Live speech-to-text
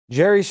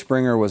Jerry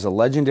Springer was a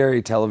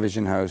legendary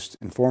television host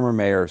and former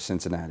mayor of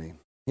Cincinnati.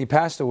 He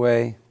passed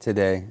away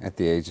today at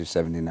the age of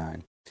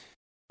 79.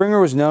 Springer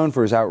was known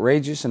for his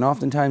outrageous and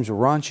oftentimes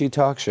raunchy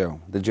talk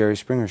show, The Jerry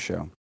Springer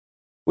Show,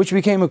 which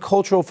became a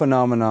cultural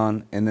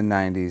phenomenon in the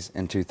 90s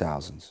and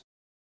 2000s.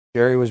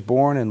 Jerry was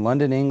born in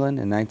London, England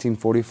in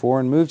 1944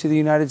 and moved to the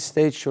United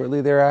States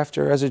shortly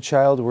thereafter as a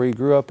child, where he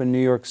grew up in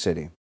New York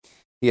City.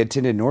 He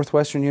attended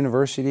Northwestern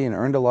University and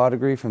earned a law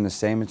degree from the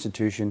same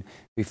institution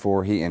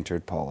before he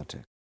entered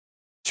politics.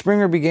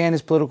 Springer began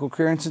his political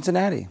career in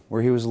Cincinnati,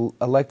 where he was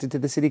elected to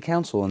the city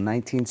council in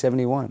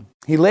 1971.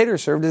 He later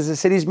served as the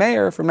city's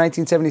mayor from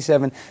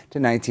 1977 to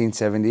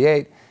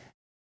 1978,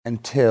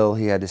 until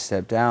he had to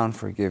step down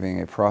for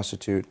giving a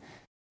prostitute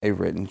a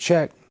written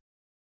check.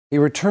 He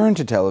returned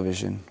to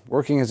television,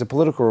 working as a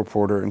political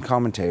reporter and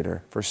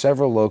commentator for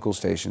several local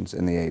stations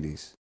in the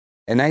 80s.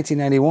 In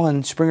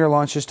 1991, Springer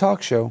launched his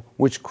talk show,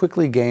 which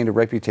quickly gained a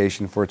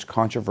reputation for its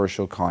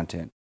controversial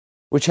content,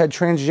 which had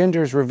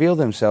transgenders reveal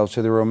themselves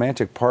to their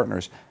romantic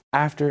partners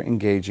after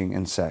engaging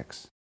in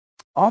sex.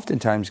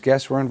 Oftentimes,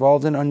 guests were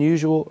involved in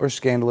unusual or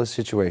scandalous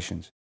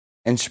situations,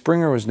 and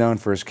Springer was known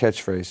for his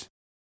catchphrase,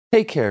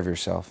 "Take care of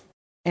yourself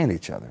and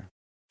each other,"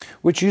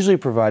 which usually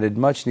provided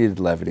much-needed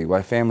levity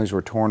while families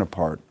were torn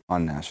apart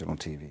on national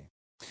TV.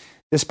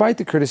 Despite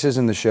the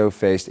criticism the show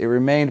faced, it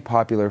remained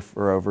popular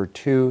for over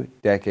 2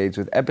 decades,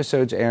 with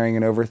episodes airing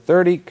in over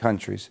 30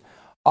 countries.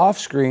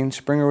 Off-screen,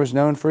 Springer was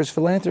known for his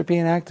philanthropy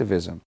and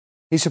activism.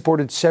 He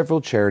supported several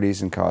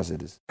charities and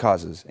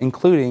causes,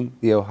 including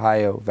the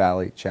Ohio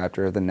Valley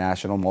chapter of the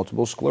National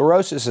Multiple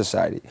Sclerosis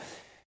Society.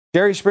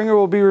 Jerry Springer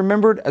will be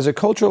remembered as a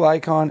cultural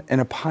icon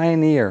and a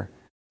pioneer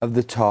of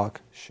the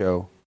talk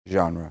show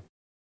genre.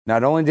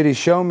 Not only did he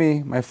show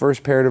me my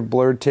first pair of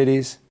blurred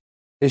titties,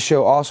 his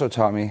show also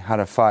taught me how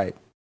to fight,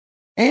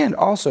 and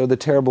also the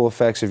terrible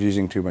effects of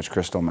using too much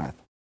crystal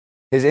meth.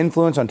 His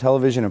influence on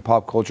television and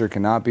pop culture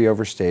cannot be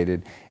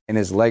overstated, and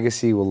his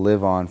legacy will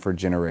live on for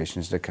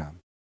generations to come.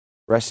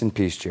 Rest in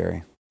peace,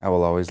 Jerry. I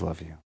will always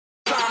love you.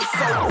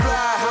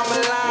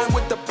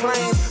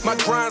 My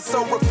grind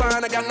so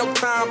refined, I got no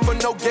time for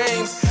no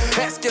games.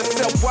 Ask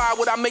yourself, why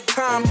would I make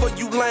time for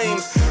you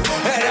lames?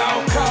 At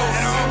all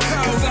costs,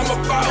 cause I'm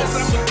a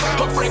boss.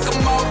 I'll break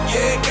them off,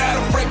 yeah,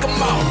 gotta break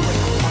them off.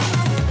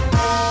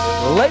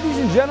 Ladies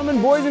and gentlemen,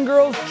 boys and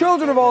girls,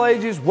 children of all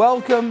ages,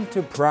 welcome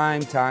to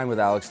Prime Time with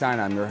Alex Stein.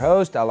 I'm your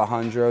host,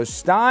 Alejandro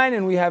Stein,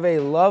 and we have a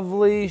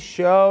lovely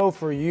show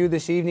for you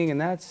this evening,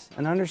 and that's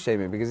an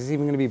understatement because it's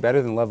even going to be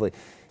better than lovely.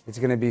 It's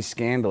going to be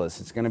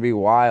scandalous. It's going to be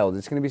wild.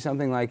 It's going to be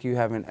something like you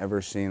haven't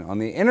ever seen on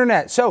the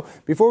internet. So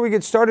before we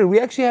get started, we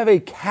actually have a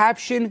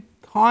caption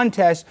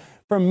contest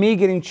from me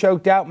getting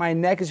choked out. My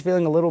neck is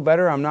feeling a little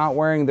better. I'm not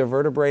wearing the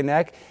vertebrae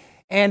neck.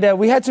 And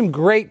we had some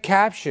great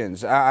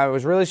captions. I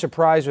was really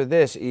surprised with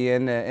this,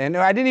 Ian. And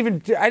I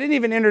didn't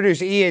even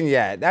introduce Ian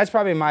yet. That's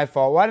probably my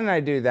fault. Why didn't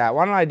I do that?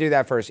 Why don't I do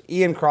that first?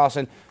 Ian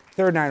Crossland,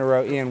 third night in a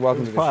row. Ian,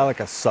 welcome to the show. Probably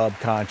like a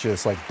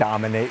subconscious,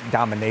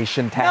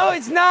 domination tactic. No,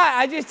 it's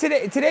not.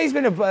 Today's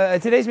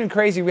been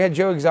crazy. We had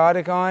Joe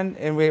Exotic on,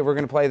 and we're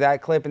going to play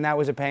that clip, and that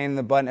was a pain in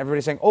the butt. And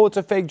everybody's saying, "Oh, it's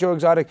a fake Joe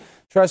Exotic."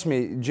 Trust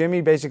me,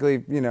 Jimmy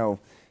basically,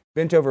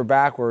 bent over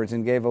backwards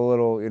and gave a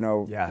little,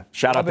 Yeah,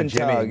 shout out to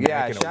Jimmy.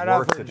 Yeah, shout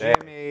out for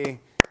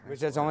Jimmy, which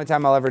that's the only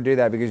time I'll ever do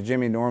that because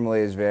Jimmy normally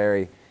is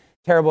very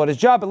terrible at his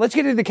job. But let's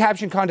get into the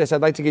caption contest. I'd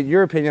like to get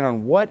your opinion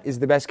on what is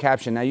the best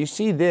caption. Now, you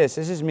see this.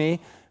 This is me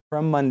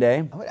from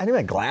Monday. I need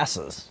my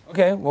glasses.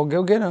 Okay, well,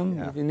 go get them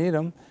if you need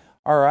them.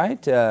 All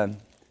right. Give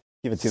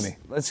it to me.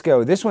 Let's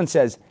go. This one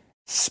says,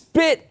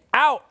 "Spit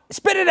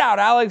it out,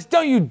 Alex.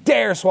 Don't you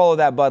dare swallow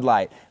that Bud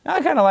Light." Now,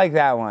 I kind of like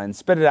that one.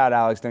 Spit it out,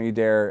 Alex. Don't you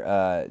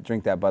dare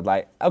drink that Bud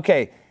Light.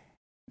 Okay,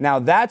 now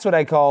that's what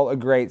I call a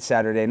great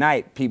Saturday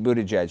night, Pete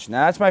Buttigieg.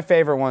 Now, that's my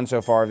favorite one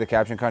so far of the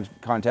caption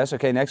contest.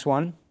 Okay, next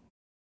one.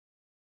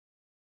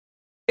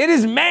 "It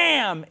is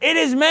ma'am. It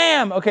is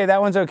ma'am." Okay,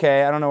 that one's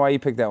okay. I don't know why you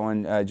picked that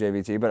one,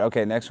 JVT, but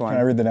okay, next one. Can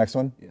I read the next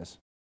one? Yes.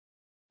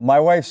 "My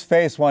wife's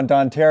face when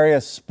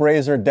Dontaria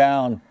sprays her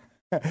down."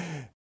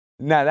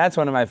 No, that's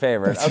one of my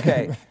favorites.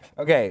 Okay.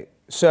 Okay.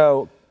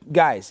 So,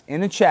 guys,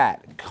 in the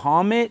chat,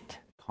 comment.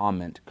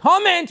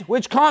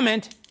 Which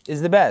comment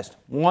is the best?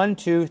 1,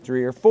 2,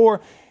 3, or 4.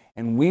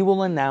 And we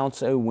will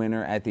announce a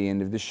winner at the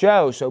end of the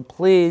show. So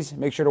please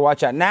make sure to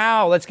watch out.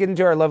 Now, let's get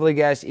into our lovely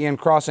guest, Ian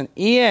Crossland.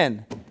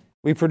 Ian,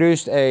 we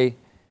produced an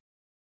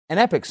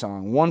epic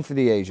song, one for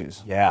the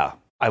ages. Yeah.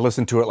 I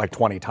listened to it like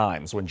 20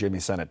 times when Jimmy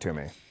sent it to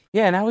me.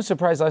 Yeah, and I was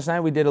surprised. Last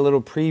night we did a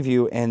little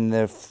preview, and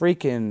the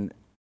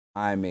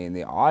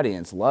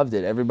audience loved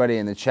it. Everybody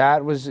in the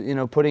chat was,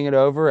 putting it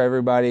over.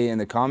 Everybody in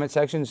the comment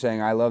section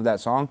saying, "I love that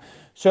song."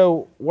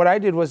 So what I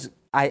did was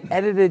I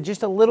edited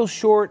just a little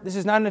short. This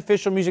is not an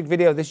official music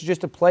video. This is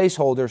just a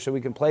placeholder so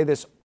we can play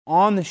this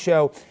on the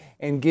show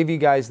and give you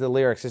guys the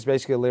lyrics. It's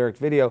basically a lyric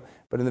video.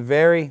 But in the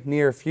very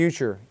near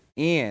future,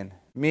 Ian,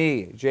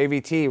 me,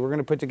 JVT, we're going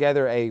to put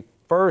together a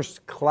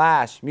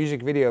first-class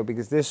music video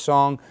because this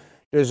song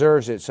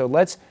deserves it. So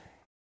let's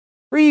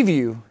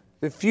preview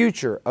the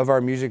future of our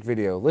music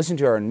video. Listen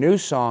to our new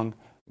song,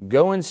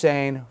 Go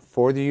Insane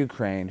for the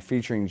Ukraine,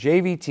 featuring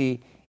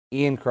JVT,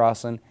 Ian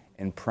Crossland,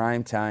 and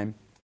primetime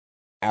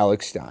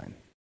Alex Stein.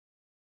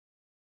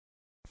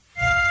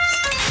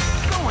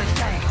 Go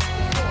insane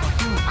for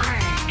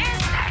Ukraine.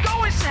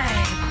 Go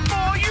insane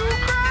for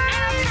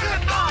Ukraine.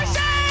 Go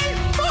insane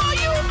for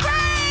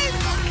Ukraine.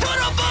 Put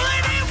a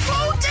bullet in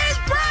Putin's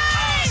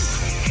brain.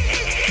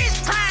 It's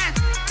prime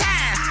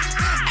time.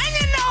 And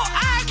you know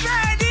I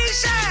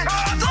tradition.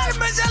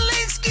 Vladimir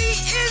Zelensky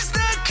is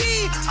the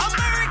key.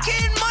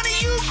 American money,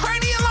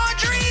 Ukrainian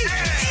laundry.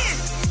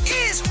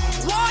 It is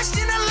washed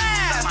in a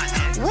lab.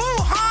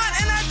 Wuhan,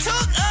 and I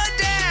took a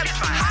dab.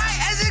 High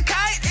as a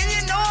kite, and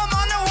you know I'm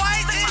on the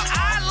white. And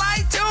I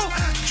like to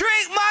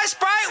drink my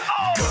Sprite.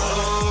 Go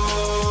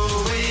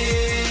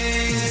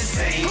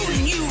insane.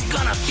 Putin, you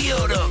gonna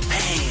feel the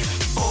pain.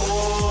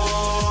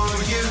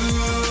 For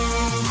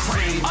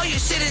Ukraine. All your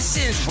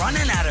citizens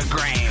running out of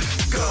grain.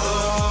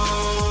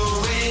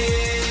 Go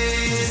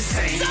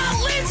insane.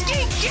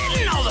 Zelensky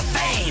getting all the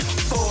fame.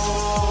 For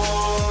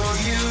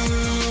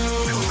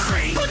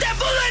Ukraine. Put that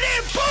bullet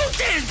in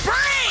Putin's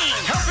brain.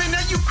 Helping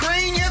the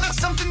Ukraine, yeah, that's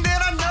something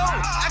that I know.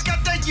 I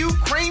got that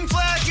Ukraine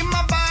flag in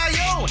my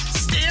bio.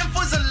 Stand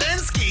for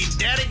Zelensky,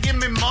 daddy, give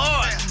me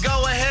more.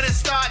 Go ahead and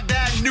start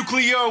that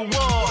nuclear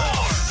war.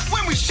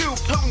 When we shoot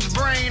Putin's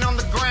brain on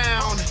the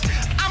ground,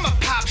 I'ma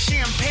pop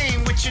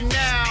champagne with you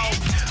now.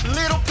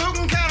 Little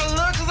Putin kinda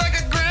looks like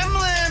a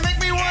gremlin. Make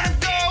me wanna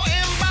go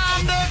and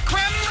bomb the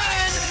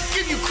Kremlin.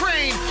 Give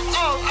Ukraine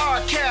all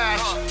our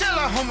cash. Tell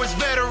our homeless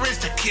veterans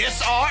to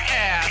kiss our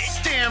ass.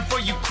 Stand for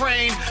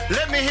Ukraine,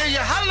 let me hear you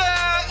holla.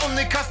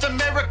 Only cost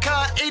America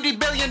 $80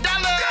 billion. If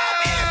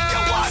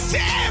you want to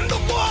end the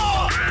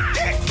war,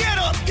 get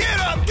up,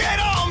 get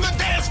on the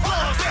dance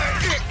floor.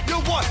 If you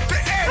want to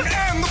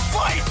end the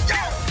fight,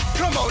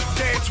 come on,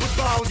 dance with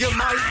all your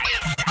might.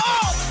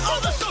 All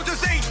the soldiers,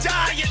 they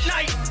die at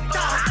night.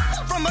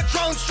 From a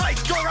drone strike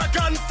or a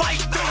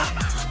gunfight.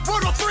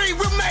 World War III,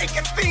 we're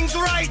making things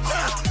right.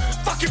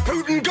 Fucking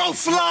Putin, go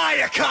fly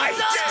a kite.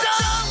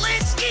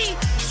 Zelensky,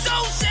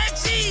 so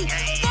sexy.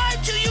 Fly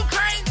to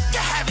Ukraine to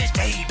have his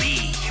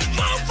baby.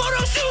 Both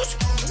photo shoots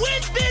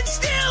with Ben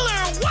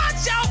Stiller.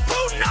 Watch out,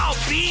 Putin, I'll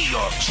be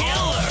your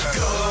killer.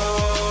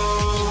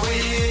 Go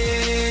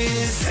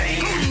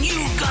insane. Putin, you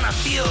gonna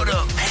feel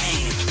the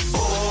pain.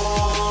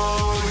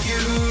 For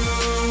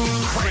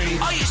Ukraine.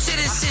 All your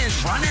citizens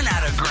running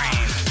out of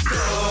grain.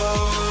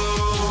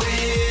 Go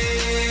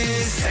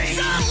insane.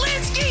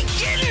 Zelensky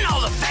getting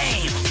all the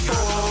fame.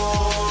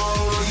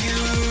 For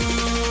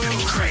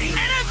Ukraine.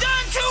 And I've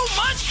done too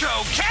much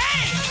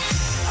cocaine.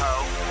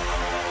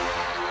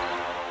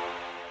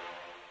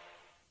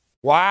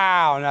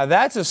 Wow, now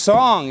that's a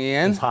song,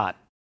 Ian. It's hot.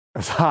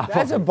 It's hot.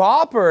 That's a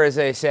bopper, as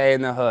they say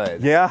in the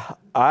hood. Yeah,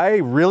 I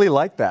really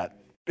like that.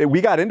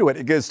 We got into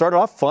it. It started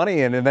off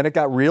funny, and then it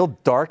got real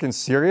dark and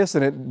serious,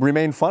 and it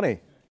remained funny.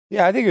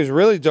 Yeah, I think it was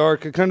really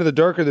dark. Kind of the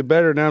darker the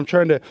better. Now I'm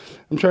trying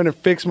to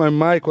fix my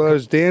mic while I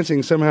was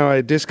dancing. Somehow I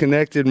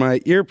disconnected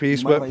my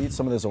earpiece. You But might eat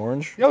some of this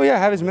orange. Oh yeah,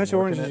 have as much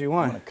orange as you I'm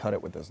want. gonna cut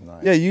it with this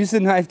knife. Yeah, use the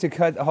knife to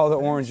cut all the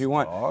orange you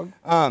want.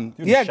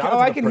 Dude, Yeah, shout out oh,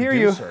 to I the can hear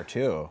you. producer,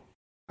 too.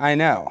 I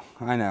know.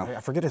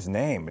 I forget his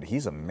name, but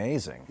he's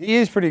amazing. He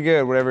is pretty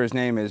good, whatever his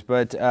name is.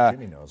 But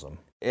Jimmy knows him.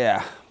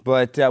 yeah,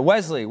 but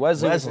Wesley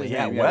was his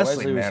Yeah, name.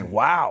 Wesley, was- man.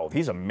 Wow,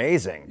 he's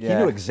amazing. Yeah.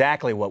 He knew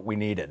exactly what we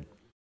needed.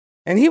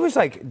 And he was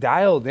like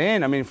dialed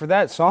in. I mean, for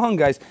that song,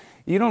 guys,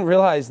 you don't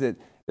realize that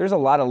there's a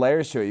lot of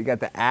layers to it. You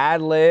got the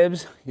ad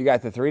libs, you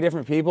got the three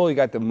different people, you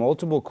got the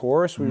multiple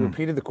chorus. We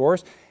repeated the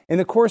chorus, and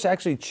the chorus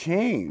actually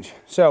changed.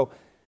 So,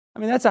 I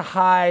mean, that's a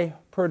high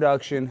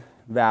production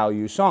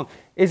value song.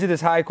 Is it as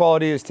high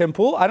quality as Tim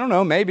Pool? I don't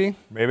know. Maybe.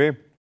 Maybe.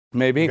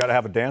 Maybe. You got to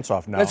have a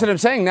dance-off now. That's what I'm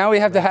saying. Now we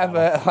have to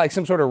have like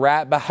some sort of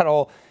rap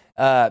battle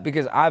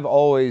because I've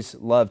always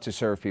loved to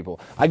serve people.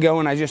 I go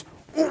and I just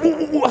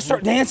I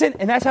start dancing,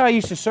 and that's how I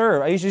used to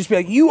serve. I used to just be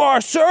like, "You are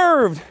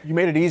served." You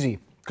made it easzy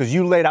because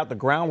you laid out the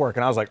groundwork,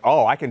 and I was like,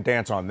 "Oh, I can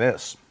dance on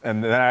this."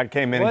 And then I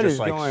came in What and is just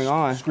like going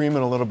on?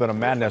 screaming a little bit of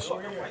madness.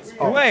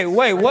 Wait,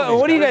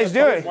 what are you guys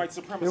doing?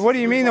 What do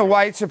you mean the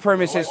white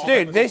supremacists?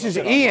 Dude, this is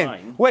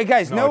Ian. Wait,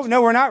 guys, no,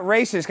 we're not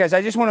racist, guys.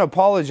 I just want to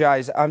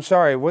apologize. I'm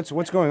sorry. What's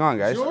going on,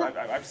 guys?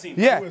 I've seen.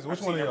 Yeah.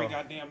 Which one every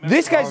goddamn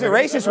This guy's the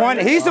racist one.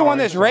 He's the one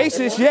that's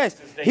racist. Yes.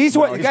 He's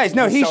what, guys,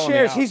 no, he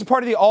shares. He's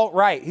part of the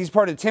alt-right. He's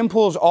part of Tim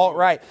Pool's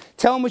alt-right.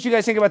 Tell him what you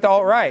guys think about the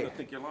alt-right. I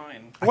think you're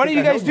lying. Why don't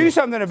you guys do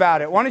something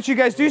about it? Why don't you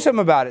guys do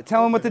something about it?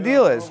 Tell him what the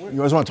deal is. You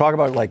guys want to talk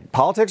about like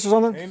politics or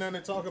something? Ain't nothing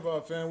to talk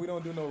about, fam. We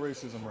don't do no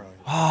racism around here.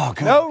 Oh,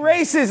 God. No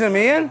racism,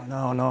 Ian.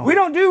 No. We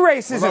don't do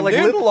racism, What about, like,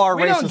 dude. little R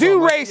We don't racism? do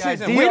What's the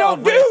racism. idea We don't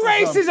of do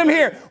racism? racism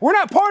here. We're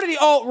not part of the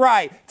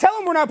alt-right. Tell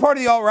him we're not part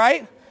of the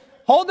alt-right.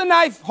 Hold the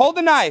knife. Hold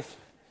the knife.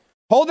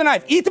 Hold the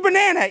knife. Eat the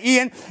banana,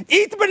 Ian.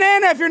 Eat the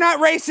banana if you're not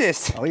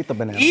racist. I'll eat the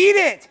banana. Eat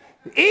it.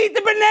 Eat the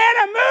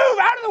banana. Move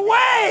out of the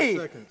way.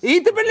 5 seconds.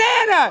 Eat the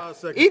banana. 5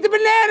 seconds. Eat the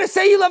banana.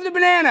 Say you love the I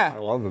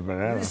banana. love the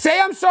banana. Say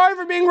I'm sorry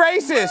for being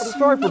racist.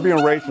 Sorry for being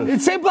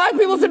racist. Say black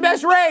people's the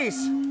best race.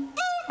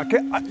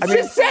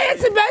 Just say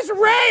it's the best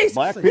race.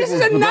 Black This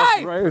is people's a the best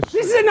knife. race.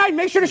 This is a knife.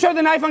 Make sure to show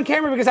the knife on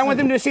camera because I want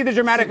them to see the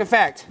dramatic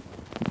effect.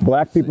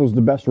 Black people's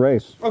the best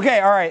race. Okay,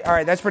 all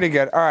right. That's pretty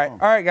good. All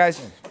right,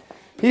 guys.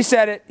 He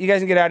said it. You guys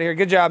can get out of here.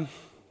 Good job.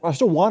 I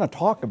still want to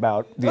talk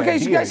about the Okay,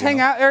 so you guys hang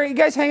out. All right, you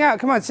guys hang out.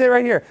 Come on, sit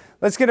right here.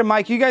 Let's get a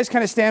mic. You guys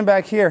kind of stand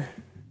back here.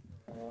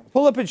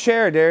 Pull up a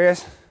chair,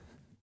 Darius.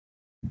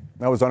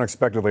 That was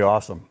unexpectedly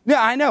awesome.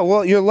 Yeah, I know.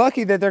 Well, you're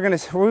lucky that they're going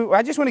to...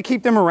 I just want to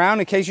keep them around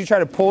in case you try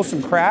to pull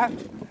some crap.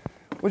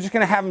 We're just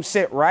going to have them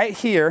sit right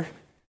here.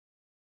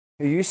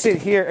 You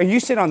sit here, and you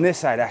sit on this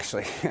side,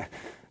 actually. I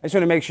just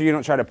want to make sure you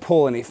don't try to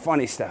pull any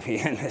funny stuff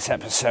here in this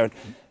episode.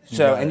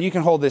 So, and you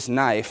can hold this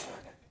knife.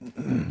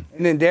 And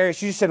then,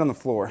 Darius, you just sit on the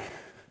floor.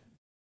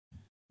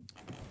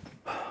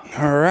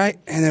 All right,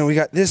 and then we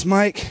got this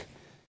mic.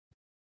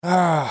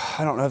 I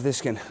don't know if this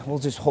can... We'll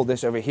just hold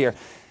this over here.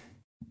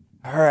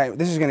 All right,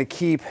 this is going to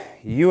keep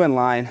you in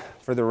line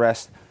for the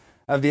rest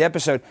of the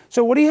episode.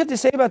 So what do you have to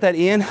say about that,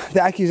 Ian?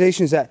 The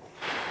accusations that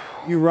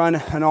you run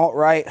an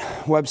alt-right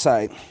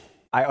website.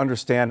 I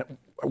understand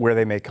where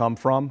they may come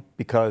from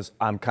because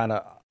I'm kind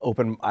of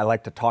open. I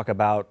like to talk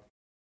about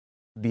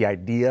the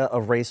idea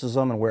of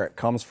racism and where it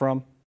comes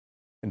from.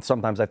 And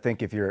sometimes I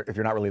think if you're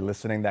not really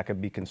listening, that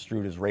could be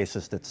construed as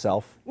racist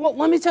itself. Well,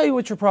 let me tell you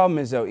what your problem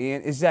is, though,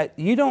 Ian, is that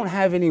you don't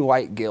have any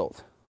white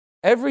guilt.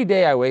 Every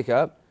day I wake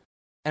up,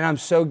 and I'm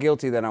so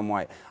guilty that I'm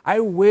white.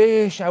 I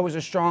wish I was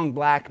a strong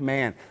black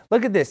man.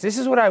 Look at this. This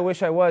is what I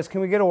wish I was.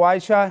 Can we get a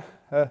wide shot?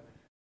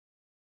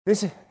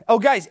 Oh,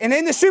 guys, and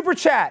in the super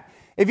chat,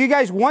 if you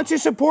guys want to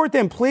support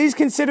them, please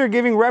consider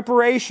giving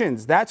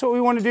reparations. That's what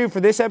we want to do for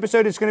this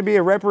episode. It's going to be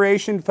a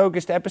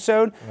reparation-focused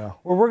episode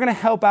where we're going to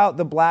help out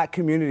the black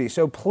community.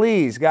 So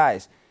please,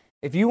 guys,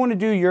 if you want to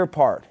do your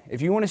part,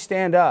 if you want to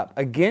stand up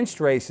against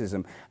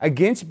racism,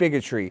 against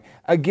bigotry,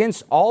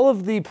 against all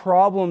of the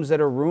problems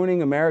that are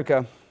ruining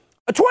America,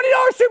 a $20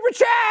 super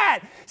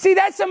chat! See,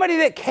 that's somebody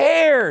that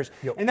cares,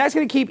 and that's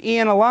going to keep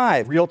Ian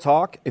alive. Real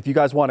talk, if you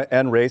guys want to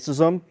end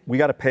racism, we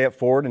got to pay it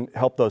forward and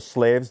help those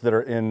slaves that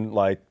are in,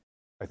 I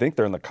think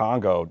they're in the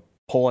Congo,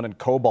 pulling in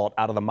cobalt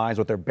out of the mines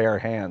with their bare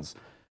hands.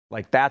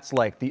 That's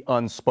the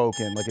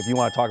unspoken. If you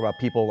want to talk about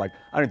people,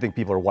 I don't think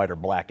people are white or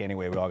black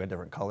anyway. We all got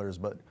different colors,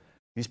 but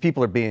these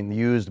people are being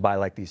used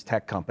by, these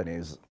tech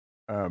companies.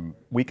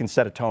 We can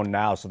set a tone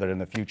now so that in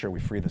the future we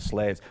free the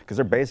slaves, because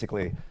they're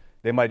basically...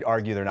 They might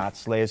argue they're not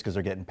slaves because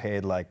they're getting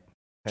paid 10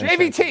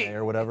 cents a day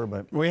or whatever,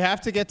 but we have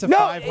to get to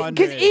 500. 500.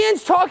 Because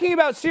Ian's talking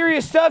about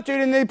serious stuff,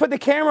 dude, and they put the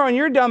camera on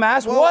your dumb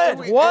ass. Well,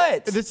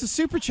 what? It's a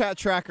super chat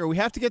tracker. We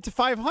have to get to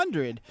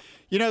 500.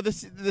 You know,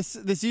 this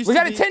used we to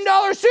got be... a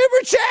 $10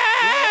 super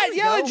chat.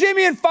 Yell at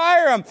Jimmy and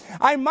fire him.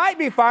 I might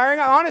be firing.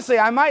 Honestly,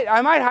 I might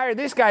hire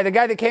this guy, the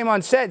guy that came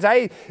on set.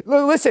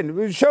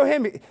 Listen, show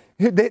him.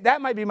 That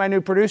might be my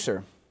new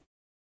producer.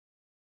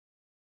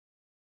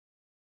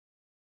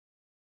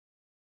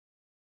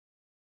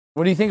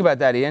 What do you think about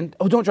that, Ian?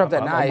 Oh, don't drop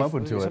that knife. I'm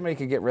open to it. Somebody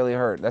could get really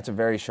hurt. That's a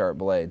very sharp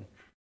blade.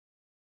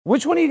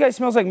 Which one of you guys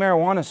smells like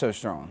marijuana so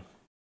strong?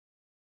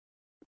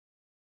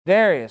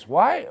 Darius,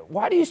 why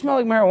do you smell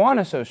like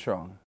marijuana so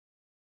strong?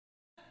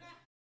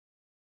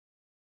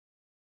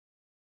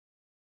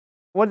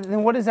 What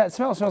does that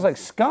smell? It smells like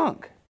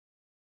skunk.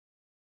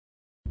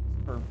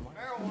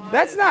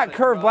 That's not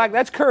curved black.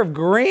 That's curved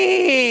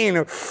green,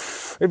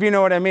 if you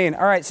know what I mean.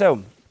 All right,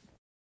 so,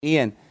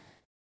 Ian,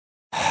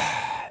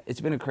 it's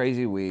been a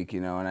crazy week,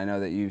 and I know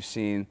that you've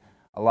seen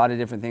a lot of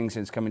different things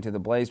since coming to the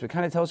Blaze, but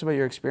kind of tell us about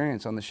your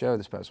experience on the show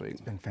this past week.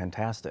 It's been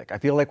fantastic. I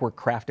feel like we're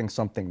crafting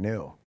something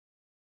new.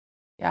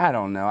 Yeah, I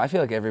don't know. I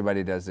feel like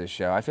everybody does this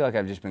show. I feel like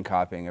I've just been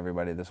copying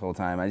everybody this whole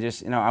time.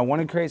 I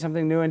want to create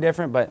something new and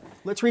different, but...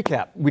 Let's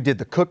recap. We did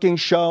the cooking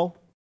show.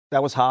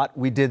 That was hot.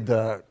 We did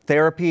the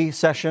therapy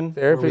session.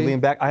 Where we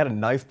leaned back. I had a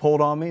knife pulled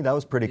on me. That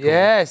was pretty cool.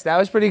 Yes, that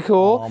was pretty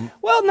cool.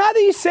 Well, now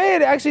that you say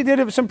it, actually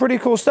did some pretty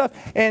cool stuff.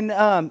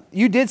 And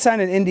you did sign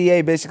an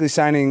NDA, basically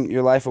signing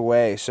your life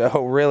away.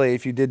 So really,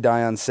 if you did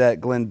die on set,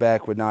 Glenn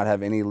Beck would not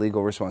have any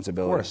legal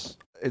responsibility. Of course.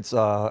 It's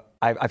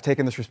I've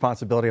taken this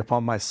responsibility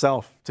upon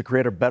myself to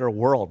create a better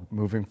world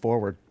moving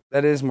forward.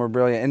 That is more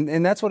brilliant.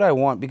 And that's what I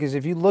want, because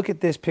if you look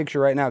at this picture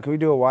right now, can we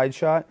do a wide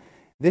shot?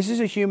 This is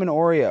a human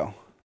Oreo.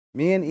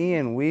 Me and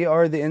Ian, we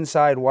are the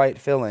inside white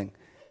filling.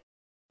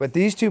 But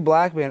these two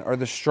black men are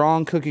the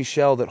strong cookie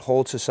shell that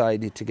hold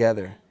society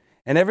together.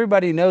 And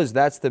everybody knows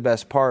that's the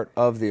best part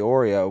of the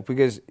Oreo,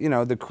 because,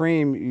 the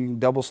cream, you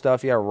double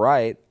stuff, yeah,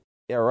 right.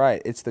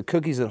 It's the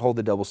cookies that hold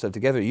the double stuff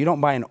together. You don't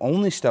buy an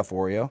only stuff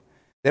Oreo.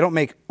 They don't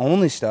make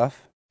only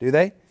stuff, do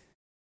they?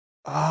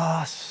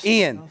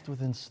 Ian, stuffed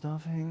within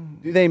stuffing.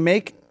 Do they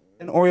make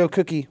an Oreo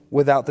cookie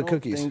without the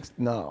cookies?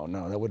 No,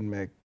 that wouldn't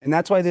make. And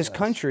that's why this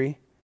country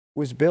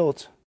was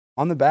built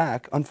on the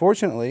back,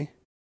 unfortunately,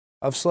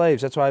 of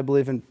slaves. That's why I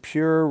believe in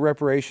pure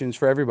reparations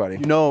for everybody.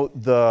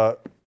 The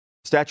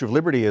Statue of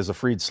Liberty is a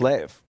freed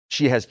slave.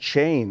 She has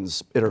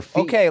chains at her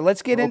feet. Okay,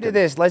 let's get into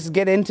this. Let's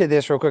get into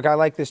this real quick. I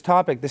like this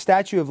topic. The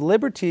Statue of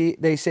Liberty,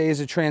 they say, is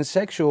a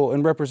transsexual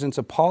and represents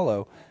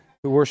Apollo,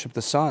 who worship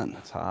the sun.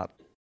 That's hot.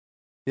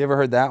 You ever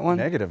heard that one?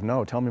 Negative.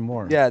 No, tell me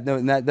more. Yeah,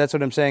 no, that's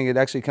what I'm saying. It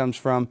actually comes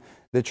from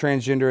the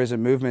transgenderism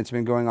movement's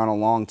been going on a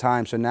long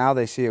time. So now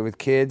they see it with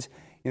kids,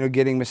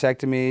 getting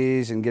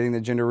mastectomies and getting the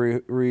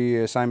gender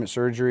reassignment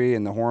surgery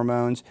and the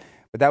hormones.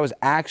 But that was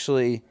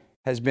actually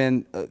has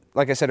been,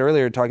 like I said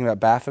earlier, talking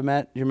about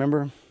Baphomet. You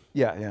remember?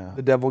 Yeah.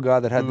 The devil god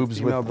that had the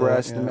female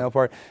breast, the male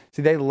part.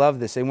 See, they love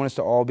this. They want us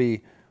to all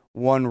be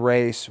one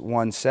race,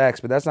 one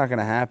sex, but that's not going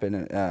to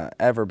happen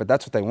ever. But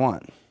that's what they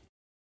want.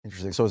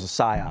 Interesting. So it's a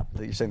psyop.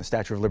 You're saying the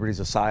Statue of Liberty is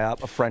a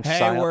psyop, a French Hey,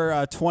 psyop? we're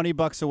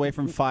 $20 away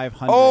from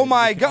 500. Oh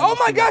my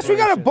gosh, we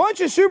got a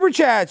bunch of super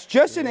chats.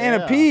 Justin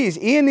and Appease.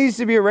 Ian needs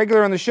to be a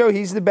regular on the show.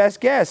 He's the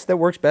best guest that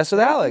works best with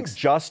Alex.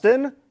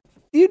 Justin?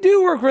 You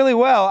do work really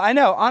well. I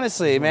know,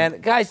 honestly, man.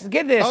 Guys,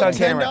 get this on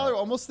camera. $10,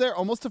 almost there,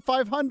 almost to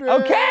 500.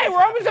 Okay,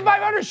 we're almost at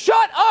 500.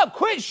 Shut up.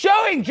 Quit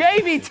showing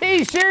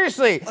JVT.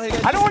 Seriously.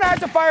 I don't want to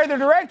have to fire the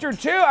director,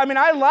 too. I mean,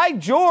 I like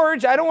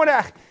George. I don't want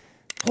to.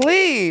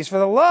 Please, for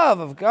the love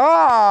of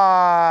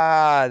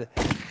God.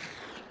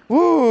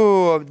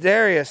 Ooh,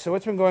 Darius. So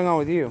what's been going on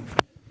with you?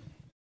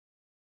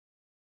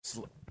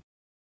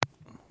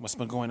 What's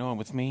been going on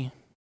with me?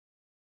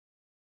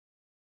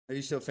 Are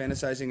you still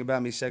fantasizing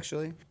about me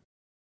sexually?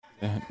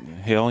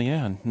 Hell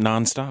yeah,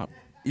 nonstop.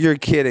 You're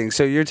kidding.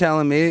 So you're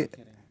telling me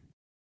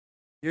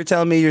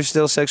you're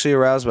still sexually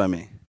aroused by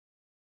me?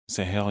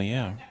 Say hell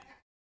yeah.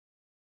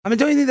 I mean,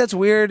 don't you think that's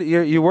weird?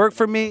 You work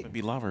for me.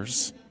 Be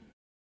lovers.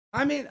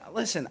 I mean,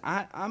 listen,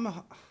 I'm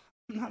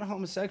not a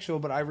homosexual,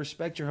 but I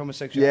respect your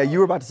homosexuality. Yeah, you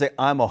were about to say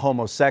I'm a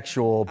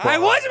homosexual. But I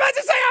was about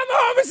to say I'm a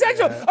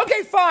homosexual. Yeah.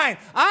 Okay, fine.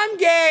 I'm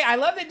gay. I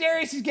love that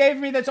Darius is gay for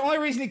me. That's the only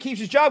reason he keeps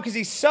his job, because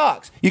he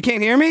sucks. You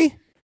can't hear me?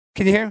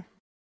 Can you hear?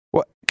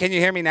 What? Can you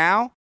hear me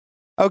now?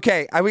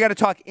 Okay, we got to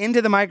talk into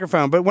the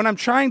microphone. But when I'm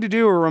trying to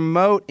do a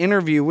remote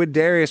interview with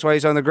Darius while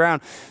he's on the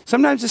ground,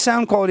 sometimes the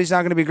sound quality is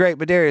not going to be great.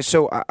 But Darius,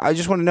 so I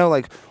just want to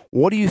know,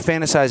 what do you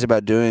fantasize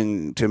about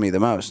doing to me the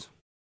most?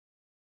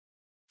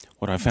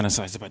 What do I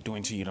fantasize about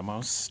doing to you the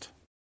most?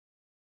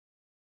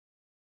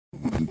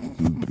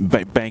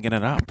 Banging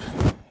it up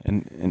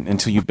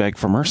until you beg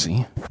for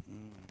mercy.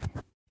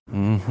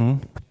 Mm-hmm.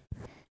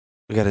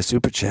 We got a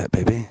super chat,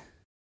 baby.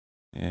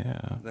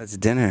 Yeah. That's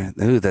dinner.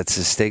 Ooh, that's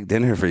a steak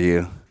dinner for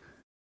you,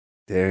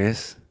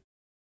 Darius.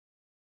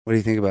 What do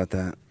you think about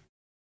that?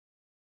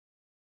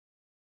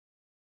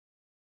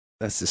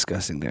 That's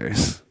disgusting,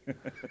 Darius.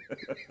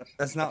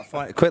 That's not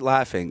funny. Quit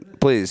laughing.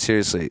 Please,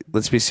 seriously.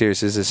 Let's be serious.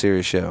 This is a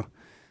serious show.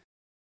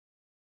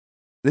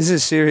 This is a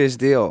serious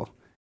deal.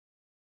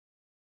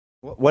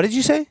 What did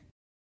you say?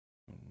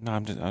 No, I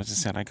was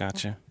just saying I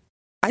got you.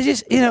 I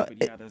just,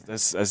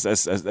 That's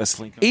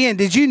Ian,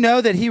 did you know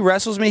that he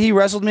wrestles me? He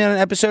wrestled me on an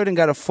episode and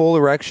got a full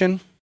erection.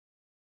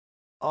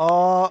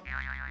 No.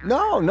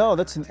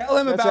 That's Tell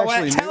him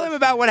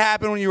about what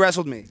happened when you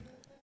wrestled me.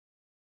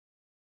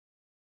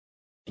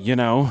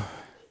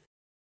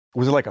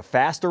 Was it like a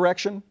fast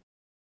erection,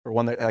 or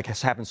one that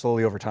has happened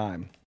slowly over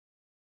time?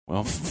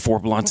 Well, 4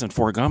 blunts and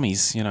 4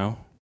 gummies.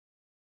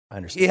 I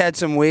understand. He had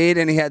some weed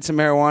and he had some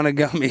marijuana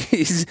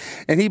gummies,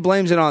 and he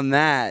blames it on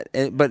that.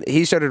 But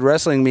he started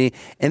wrestling me,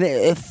 and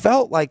it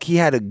felt like he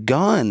had a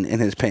gun in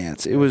his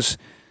pants. It was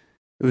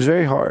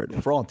very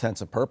hard. For all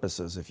intents and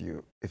purposes, if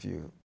you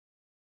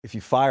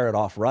fire it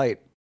off right,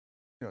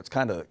 it's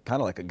kind of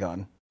like a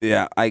gun.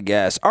 Yeah, I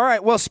guess. All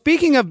right. Well,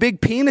 speaking of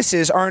big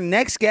penises, our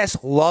next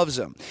guest loves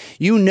them.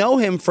 You know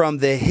him from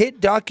the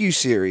hit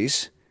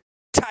docuseries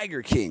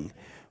Tiger King.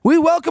 We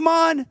welcome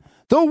on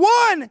the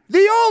one,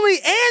 the only,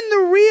 and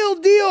the real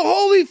deal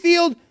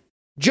Holyfield,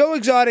 Joe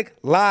Exotic,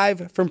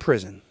 live from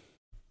prison.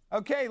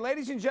 Okay,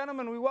 ladies and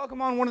gentlemen, we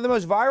welcome on one of the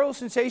most viral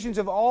sensations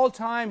of all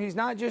time. He's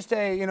not just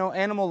a,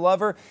 animal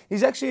lover.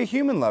 He's actually a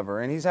human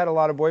lover, and he's had a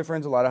lot of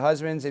boyfriends, a lot of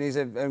husbands, and he's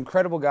an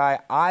incredible guy.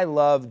 I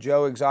love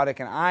Joe Exotic,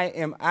 and I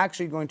am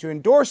actually going to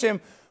endorse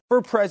him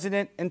for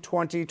president in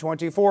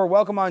 2024.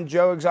 Welcome on,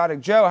 Joe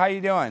Exotic. Joe, how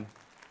you doing?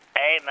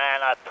 Hey,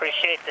 man, I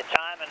appreciate the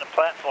time and the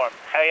platform.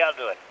 How y'all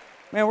doing?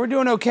 Man, we're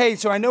doing okay.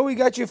 So I know we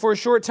got you for a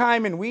short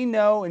time, and we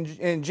know,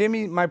 and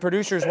Jimmy, my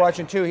producer, is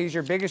watching too. He's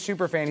your biggest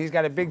super fan. He's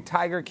got a big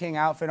Tiger King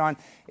outfit on.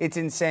 It's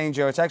insane,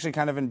 Joe. It's actually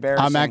kind of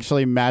embarrassing. I'm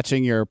actually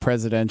matching your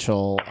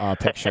presidential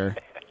picture.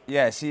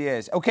 Yes, he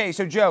is. Okay,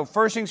 so Joe,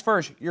 first things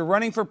first, you're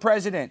running for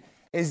president.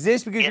 Is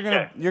this because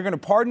you're gonna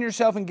pardon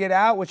yourself and get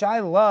out, which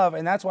I love,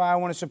 and that's why I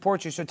want to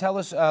support you. So tell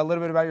us a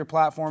little bit about your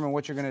platform and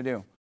what you're going to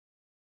do.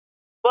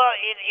 Well,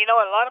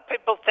 a lot of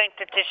people think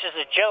that this is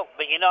a joke,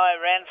 but, I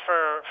ran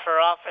for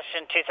office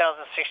in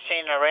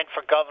 2016. I ran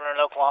for governor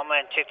in Oklahoma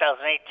in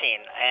 2018.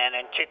 And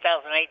in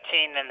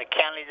 2018, in the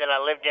county that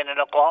I lived in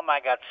Oklahoma,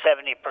 I got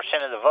 70%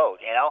 of the vote,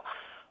 and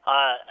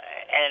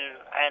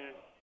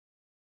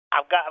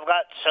I've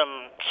got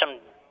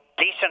some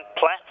decent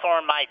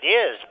platform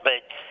ideas,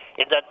 but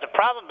the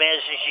problem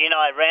is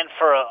I ran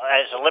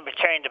as a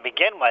libertarian to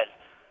begin with,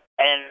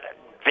 and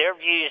their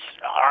views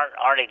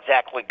aren't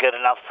exactly good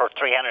enough for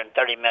 330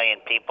 million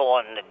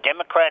people, and the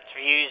Democrats'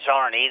 views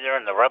aren't either,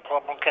 and the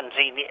Republicans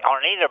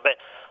aren't either. But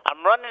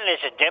I'm running as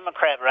a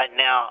Democrat right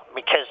now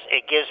because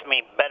it gives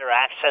me better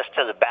access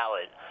to the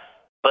ballot.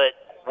 But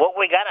what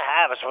we got to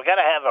have is we got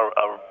to have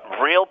a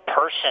real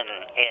person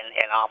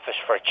in office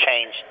for a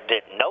change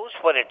that knows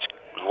what it's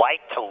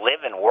like to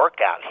live and work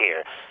out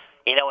here.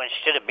 You know,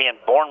 instead of being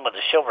born with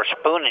a silver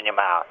spoon in your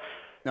mouth.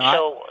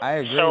 No,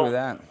 I agree with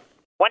that.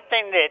 One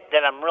thing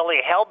that I'm really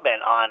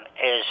hell-bent on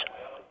is,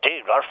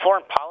 dude, our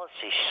foreign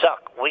policies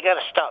suck. We got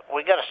to stop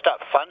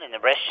funding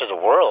the rest of the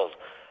world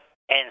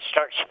and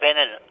start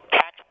spending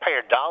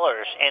taxpayer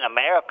dollars in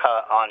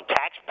America on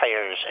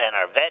taxpayers and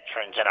our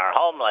veterans and our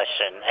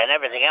homeless and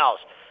everything else.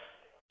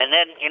 And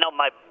then, you know,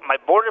 my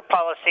border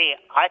policy,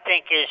 I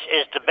think, is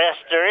the best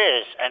there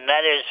is, and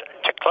that is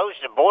to close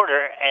the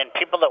border, and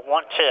people that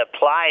want to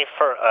apply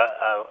for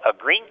a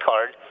green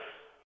card,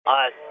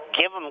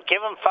 give them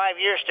 5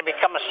 years to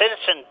become a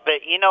citizen.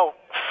 But, you know,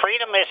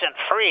 freedom isn't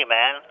free,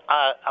 man.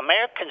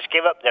 Americans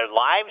give up their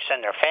lives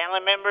and their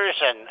family members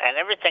and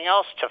everything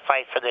else to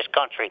fight for this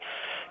country.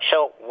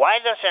 So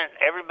why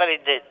doesn't everybody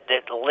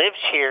that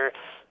lives here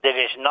that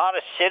is not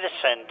a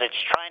citizen that's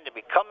trying to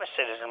become a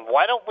citizen,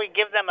 why don't we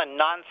give them a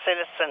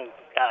non-citizen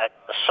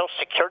Social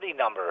Security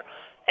number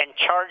and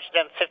charge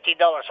them $50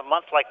 a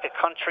month like the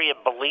country of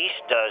Belize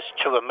does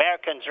to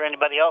Americans or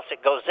anybody else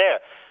that goes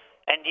there?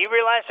 And do you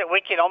realize that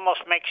we could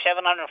almost make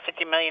 $750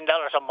 million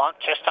a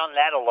month just on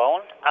that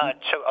alone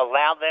to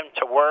allow them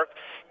to work,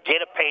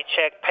 get a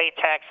paycheck, pay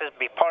taxes,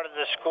 be part of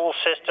the school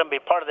system, be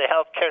part of the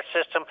healthcare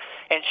system,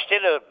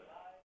 instead of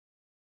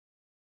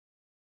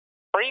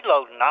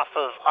freeloading off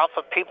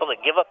of people that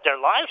give up their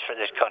lives for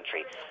this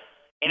country?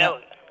 You know,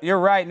 you're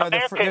right. No,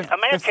 America is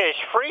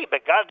free,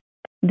 but God.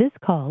 This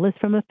call is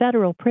from a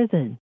federal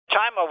prison.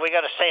 Time where we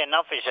got to say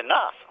enough is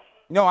enough.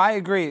 No, I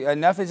agree.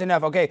 Enough is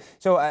enough. Okay,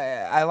 so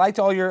I liked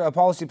all your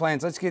policy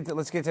plans. Let's get to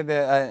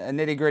the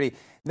nitty gritty.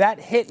 That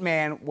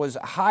hitman was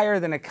higher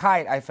than a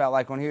kite, I felt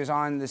like, when he was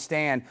on the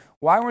stand.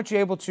 Why weren't you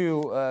able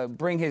to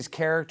bring his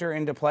character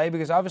into play?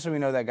 Because obviously we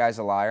know that guy's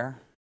a liar.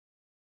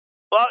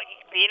 Well,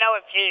 you know,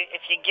 if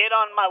you get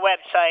on my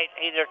website,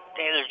 either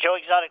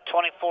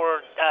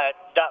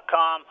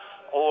joeexotic24.com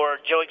or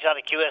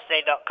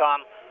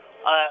joeexoticusa.com,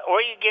 or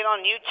you get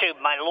on YouTube,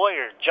 my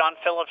lawyer, John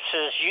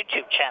Phillips's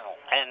YouTube channel,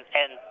 and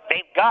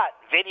they've got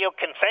video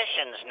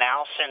confessions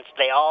now since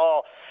they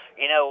all,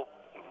 you know,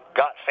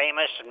 got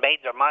famous and made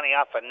their money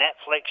off of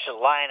Netflix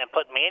and lying and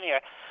putting me in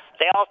here.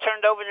 They all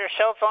turned over their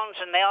cell phones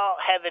and they all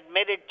have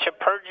admitted to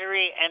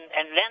perjury.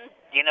 And then,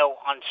 you know,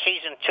 on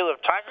season 2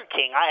 of Tiger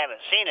King, I haven't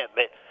seen it,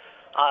 but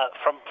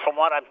from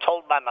what I'm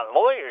told by my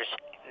lawyers,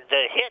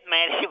 the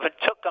hitman even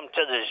took them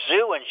to the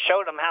zoo and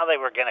showed them how they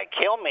were going to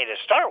kill me to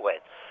start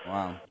with.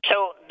 Wow.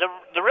 So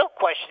the real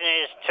question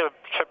is to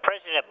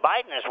President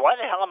Biden is, why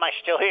the hell am I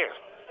still here?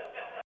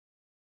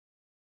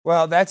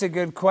 Well, that's a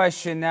good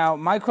question. Now,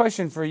 my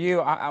question for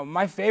you,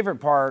 my favorite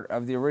part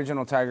of the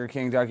original Tiger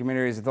King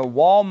documentary is the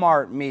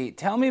Walmart meat.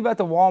 Tell me about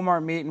the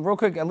Walmart meat, and real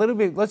quick, a little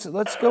bit,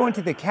 let's go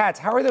into the cats.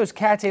 How are those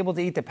cats able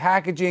to eat the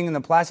packaging and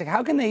the plastic?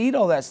 How can they eat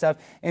all that stuff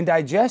and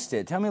digest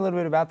it? Tell me a little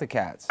bit about the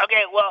cats.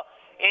 Okay, well,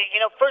 you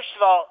know, first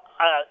of all,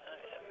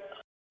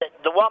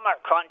 the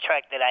Walmart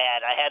contract that I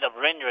had a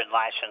rendering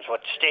license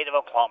with the state of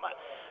Oklahoma,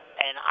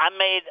 and I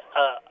made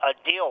a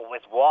deal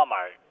with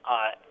Walmart,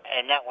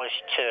 and that was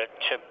to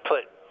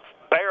put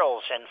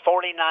barrels in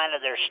 49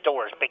 of their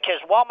stores,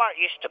 because Walmart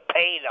used to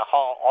pay to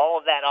haul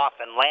all of that off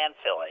and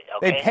landfill it.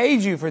 Okay? They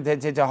paid you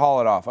to haul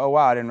it off. Oh,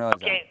 wow, I didn't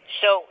realize that. Okay,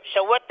 so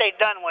what they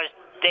done was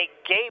they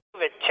gave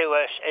it to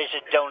us as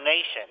a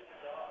donation,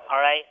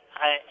 all right?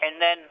 And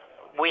then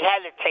we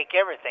had to take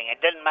everything. It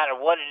didn't matter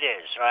what it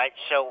is, right?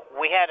 So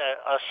we had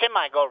a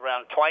semi go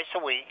around twice a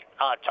week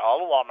to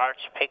all the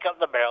Walmarts, pick up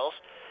the barrels,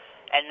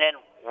 and then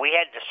we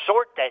had to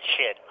sort that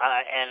shit.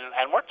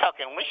 And we're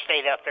talking, we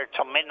stayed out there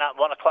till midnight,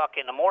 1 o'clock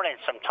in the morning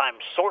sometimes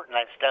sorting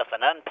that stuff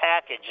and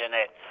unpackaging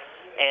it.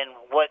 And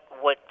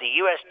what the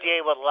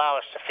USDA would allow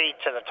us to feed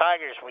to the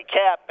tigers, we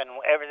kept, and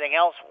everything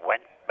else went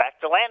back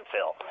to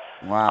landfill.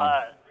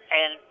 Wow.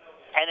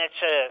 And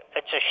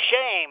it's a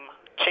shame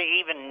to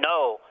even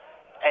know.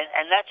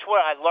 And that's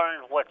where I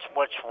learned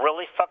what's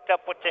really fucked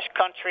up with this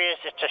country is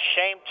it's a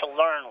shame to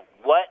learn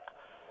what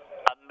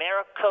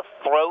America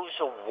throws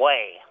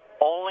away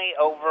only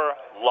over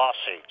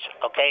lawsuits,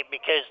 okay?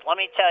 Because let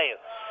me tell you,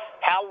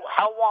 how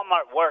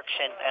Walmart works,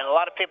 and a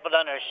lot of people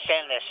don't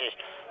understand this, is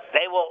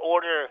they will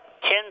order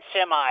 10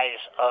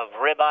 semis of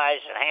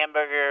ribeyes and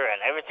hamburger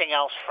and everything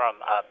else from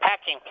a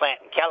packing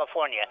plant in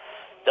California.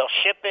 They'll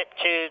ship it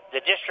to the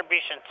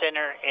distribution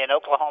center in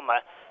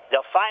Oklahoma.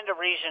 They'll find a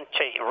reason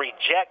to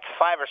reject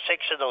 5 or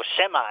 6 of those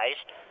semis,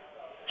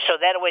 so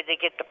that way they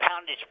get the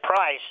poundage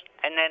price,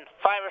 and then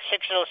 5 or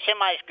 6 of those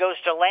semis goes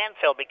to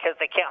landfill because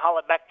they can't haul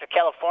it back to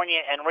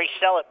California and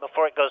resell it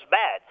before it goes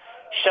bad.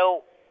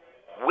 So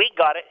we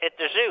got it at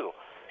the zoo.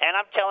 And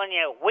I'm telling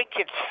you, we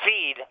could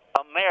feed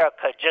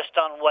America just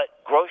on what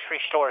grocery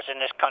stores in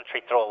this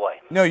country throw away.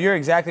 No, you're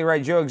exactly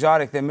right, Joe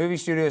Exotic. The movie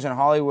studios in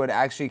Hollywood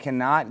actually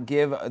cannot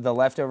give the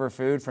leftover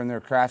food from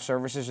their craft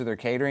services or their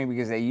catering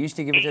because they used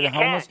to give it to the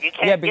homeless. You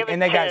can't give it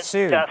and they got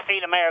sued.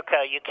 Feed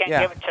America. You can't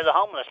give it to the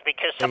homeless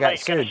because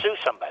somebody's going to sue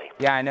somebody.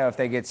 Yeah, I know, if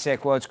they get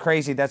sick. Well, it's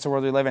crazy. That's the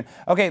world we live in.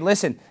 Okay,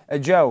 listen,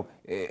 Joe,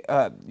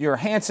 you're a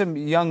handsome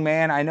young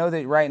man. I know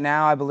that right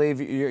now, I believe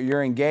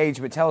you're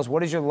engaged, but tell us,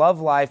 what is your love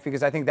life?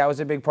 Because I think that was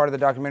a big part of the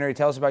documentary.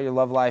 Tell us about your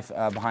love life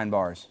behind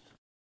bars.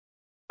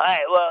 All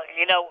right. Well,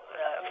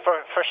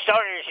 for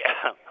starters,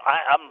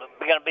 I'm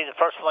going to be the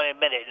first one to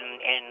admit it.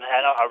 And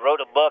I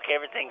wrote a book.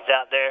 Everything's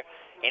out there.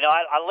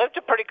 I lived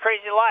a pretty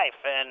crazy life,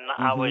 and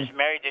I was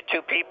married to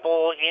 2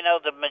 people,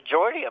 the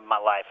majority of my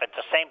life at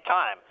the same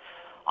time.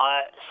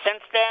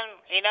 Since then,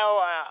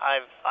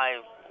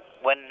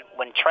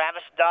 when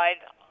Travis died,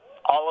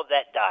 all of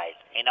that died.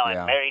 I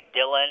married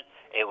Dylan.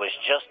 It was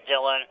just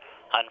Dylan.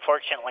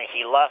 Unfortunately,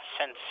 he left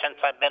since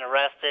I've been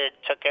arrested,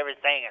 took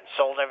everything and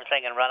sold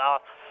everything and run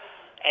off.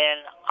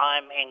 And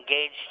I'm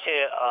engaged to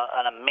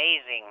an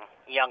amazing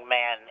young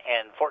man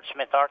in Fort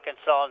Smith,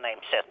 Arkansas,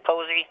 named Seth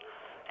Posey.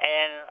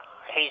 And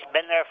he's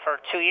been there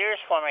for 2 years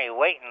for me,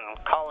 waiting,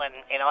 calling.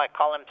 I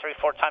call him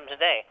 3-4 times a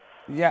day.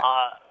 Yeah.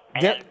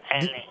 And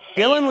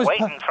Dylan was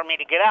waiting for me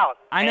to get out.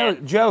 I know,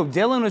 Joe.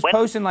 Dylan was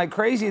posting like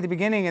crazy at the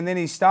beginning, and then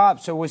he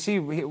stopped. So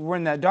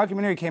when that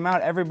documentary came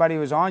out, everybody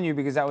was on you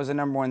because that was the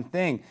 #1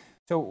 thing.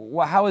 So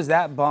how has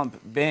that bump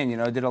been?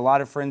 Did a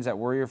lot of friends that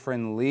were your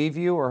friend leave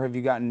you, or have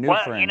you gotten new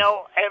friends?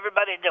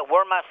 Everybody that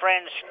were my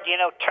friends,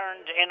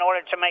 turned in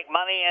order to make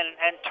money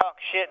and talk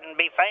shit and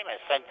be famous.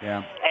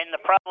 And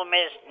the problem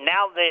is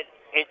now that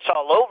it's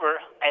all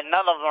over and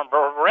none of them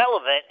are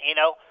relevant,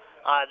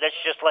 that's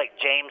just like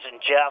James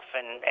and Jeff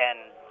and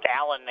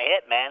Alan the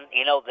Hitman.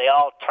 They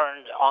all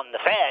turned on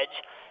the feds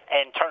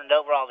and turned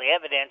over all the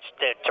evidence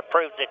to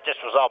prove that this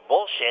was all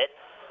bullshit.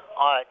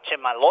 To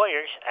my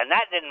lawyers, and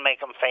that didn't make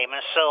them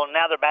famous, so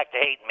now they're back to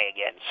hating me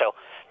again. So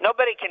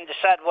nobody can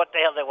decide what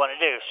the hell they want to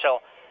do.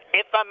 So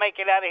if I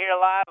make it out of here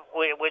alive,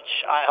 which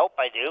I hope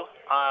I do,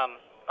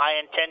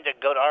 I intend to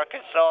go to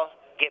Arkansas,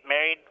 get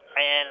married,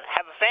 and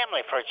have a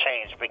family for a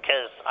change,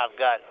 because I've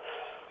got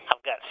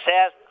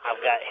Seth, I've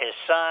got his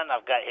son,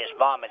 I've got his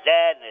mom and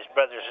dad, and his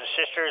brothers and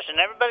sisters,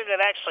 and everybody that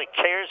actually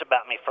cares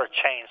about me for a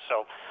change.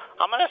 So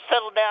I'm going to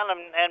settle down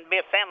and be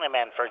a family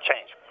man for a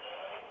change.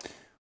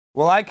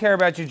 Well, I care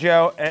about you,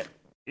 Joe.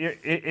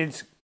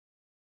 It's.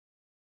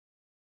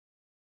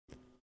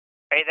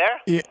 Are you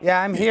there? Yeah,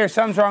 I'm here.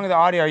 Something's wrong with the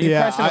audio. Are you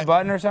pressing a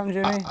button or something,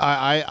 Jimmy?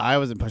 I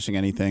wasn't pushing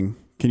anything.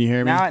 Can you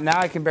hear me? Now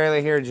I can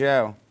barely hear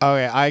Joe.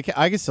 Okay, I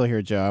can still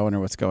hear Joe. I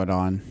wonder what's going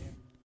on.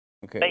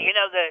 Okay. But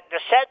the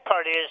sad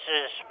part is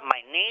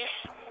my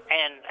niece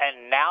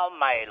and now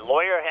my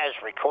lawyer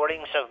has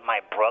recordings of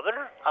my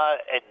brother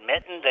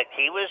admitting that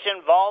he was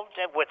involved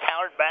with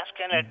Howard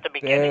Baskin at the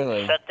beginning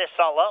to set this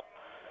all up.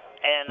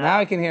 And now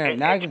I can hear him.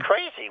 Now it's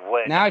crazy.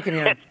 Now I can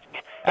hear him.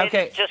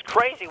 Okay. It's just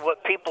crazy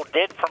what people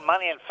did for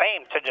money and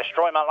fame to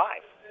destroy my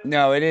life.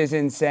 No, it is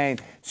insane.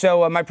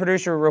 So my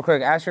producer, real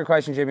quick, ask your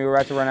question, Jimmy. We're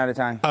about to run out of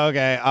time.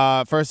 Okay.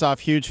 First off,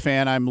 huge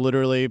fan. I'm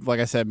literally, like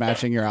I said,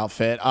 matching your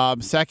outfit.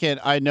 Second,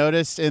 I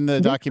noticed in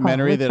the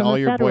documentary that all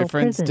your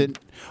boyfriends didn't.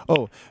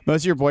 Oh,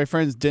 most of your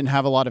boyfriends didn't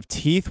have a lot of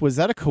teeth. Was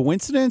that a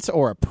coincidence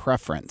or a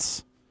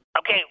preference?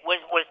 Okay.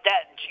 Was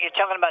that you're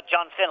talking about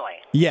John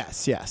Finley?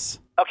 Yes.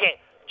 Okay.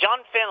 John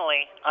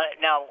Finley,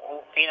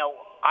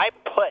 I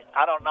put,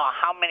 I don't know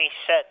how many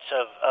sets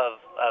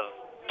of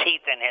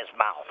teeth in his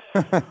mouth.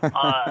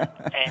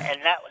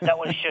 And that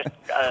was just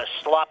a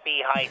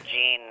sloppy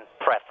hygiene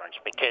preference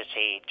because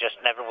he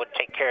just never would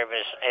take care of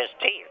his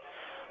teeth.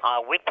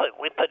 We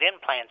put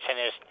implants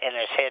in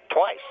his head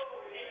twice.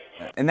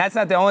 And that's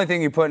not the only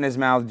thing you put in his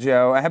mouth,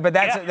 Joe. But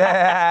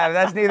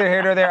that's neither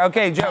here nor there.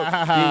 Okay, Joe,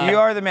 you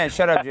are the man.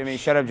 Shut up, Jimmy.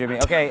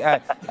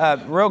 Okay,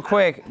 real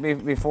quick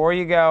before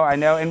you go, I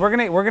know, and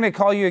we're gonna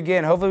call you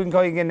again. Hopefully, we can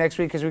call you again next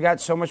week because we got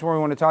so much more we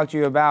want to talk to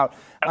you about.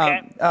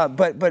 Okay.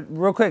 But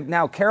real quick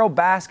now, Carole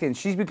Baskin,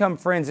 she's become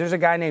friends. There's a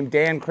guy named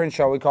Dan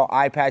Crenshaw we call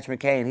Eye Patch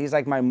McCain. He's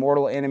like my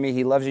mortal enemy.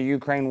 He loves the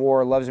Ukraine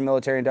war, loves the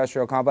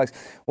military-industrial complex.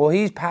 Well,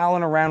 he's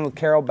palling around with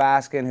Carole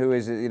Baskin, who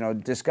is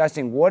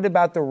disgusting. What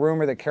about the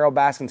rumor that Carole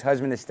Baskin's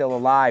husband is still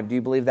alive? Do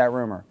you believe that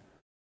rumor?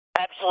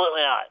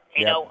 Absolutely not.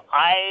 You know,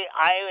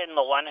 I am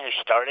the one who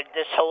started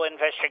this whole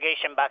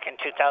investigation back in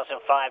 2005,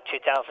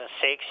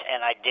 2006,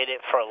 and I did it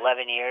for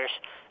 11 years.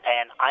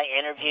 And I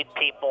interviewed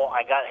people.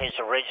 I got his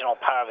original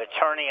power of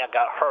attorney. I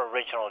got her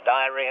original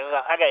diary.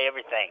 I got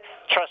everything.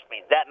 Trust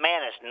me, that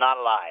man is not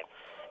alive.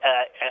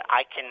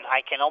 I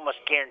can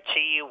almost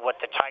guarantee you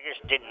what the Tigers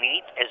didn't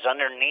eat is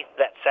underneath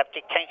that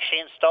septic tank she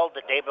installed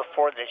the day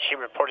before that she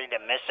reported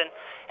him missing,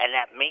 and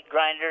that meat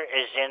grinder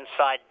is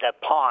inside the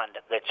pond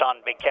that's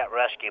on Big Cat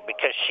Rescue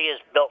because she has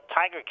built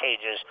tiger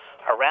cages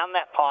around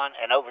that pond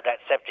and over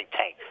that septic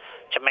tank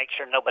to make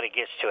sure nobody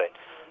gets to it.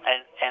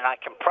 And I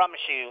can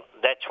promise you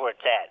that's where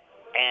it's at.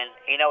 And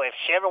if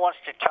she ever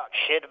wants to talk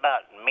shit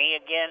about me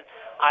again,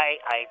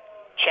 I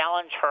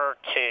challenge her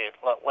to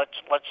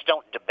let's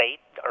don't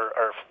debate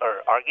or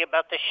argue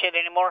about this shit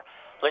anymore.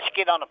 Let's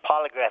get on a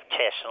polygraph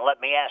test and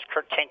let me ask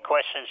her 10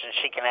 questions and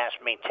she can ask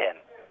me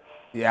 10.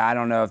 Yeah, I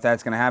don't know if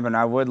that's going to happen.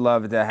 I would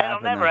love it to happen.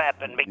 It'll never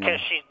happen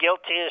because she's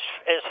guilty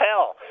as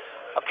hell.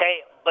 Okay,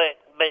 but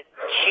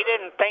she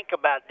didn't think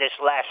about this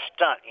last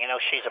stunt. You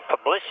know, she's a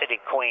publicity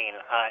queen,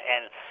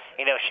 and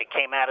you know, she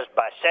came out as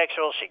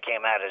bisexual. She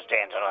came out as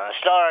dancing on the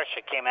stars.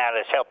 She came out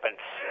as helping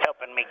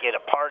me get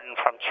a pardon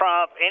from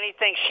Trump.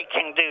 Anything she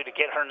can do to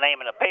get her name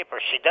in the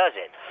paper, she does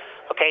it.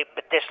 Okay,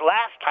 but this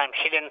last time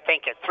she didn't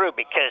think it through,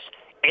 because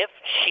if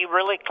she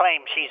really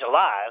claims she's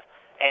alive,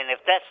 and if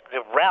that's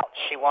the route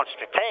she wants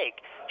to take,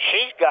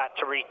 she's got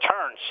to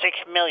return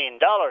 $6 million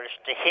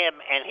to him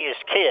and his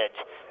kids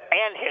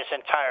and his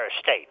entire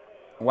estate.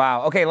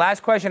 Wow. Okay,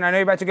 last question. I know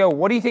you're about to go.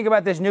 What do you think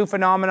about this new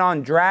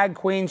phenomenon, drag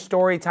queen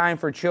story time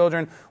for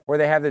children, where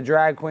they have the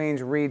drag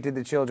queens read to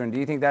the children? Do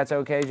you think that's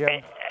okay, Joe?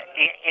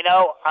 You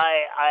know,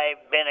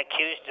 I've been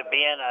accused of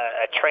being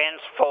a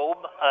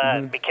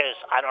transphobe because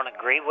I don't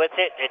agree with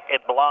it.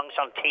 It belongs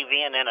on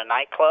TV and in a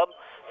nightclub.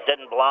 It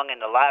doesn't belong in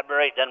the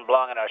library. It doesn't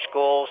belong in our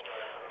schools.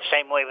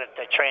 Same way with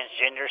the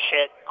transgender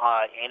shit.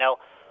 You know,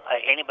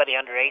 anybody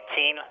under 18,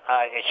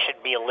 it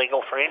should be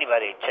illegal for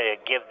anybody to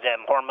give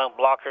them hormone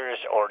blockers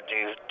or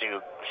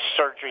do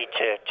surgery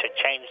to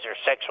change their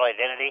sexual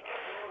identity,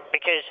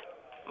 because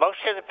most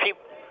of the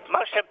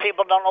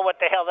people don't know what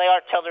the hell they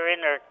are till they're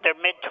in their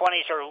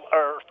mid-20s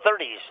or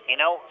 30s, you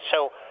know?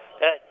 So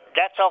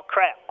that's all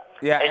crap.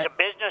 Yeah. As a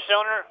business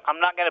owner,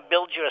 I'm not going to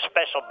build you a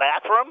special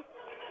bathroom.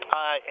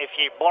 If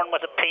you're born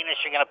with a penis,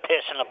 you're going to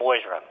piss in the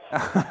boys' room.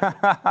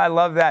 I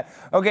love that.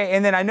 Okay,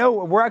 and then I know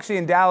we're actually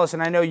in Dallas,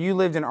 and I know you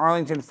lived in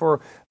Arlington for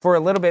a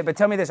little bit, but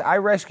tell me this. I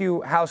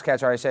rescue house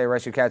cats, or I say I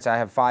rescue cats. I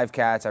have 5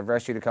 cats. I've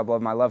rescued a couple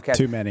of them. I love cats.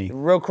 Too many.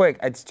 Real quick,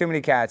 it's too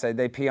many cats.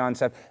 They pee on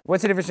stuff.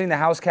 What's the difference between the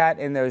house cat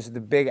and the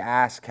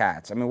big-ass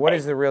cats? I mean, what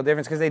is the real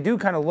difference? Because they do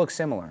kind of look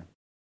similar.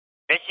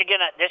 This is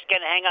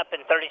gonna hang up in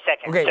 30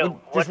 seconds. Okay, so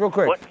just real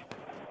quick.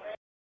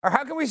 Or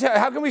how can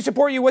we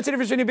support you? What's the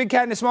difference between a big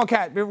cat and a small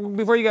cat?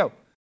 Before you go.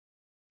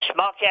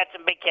 Small cats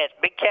and big cats.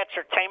 Big cats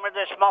are tamer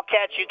than small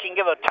cats. You can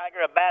give a tiger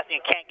a bath, and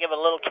you can't give a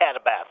little cat a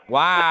bath.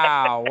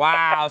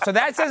 Wow. So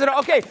that says it all.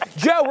 Okay,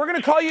 Joe, we're going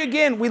to call you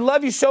again. We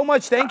love you so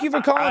much. Thank you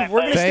for calling. Right, we're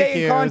going to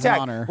stay in contact.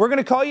 It was an honor. We're going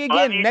to call you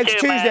again you next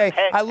too, Tuesday.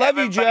 Man. I love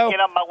you, Joe. Get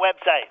on my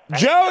website.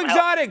 Joe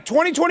Exotic,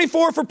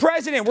 2024 for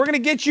president. We're going to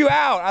get you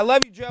out. I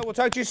love you, Joe. We'll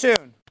talk to you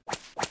soon.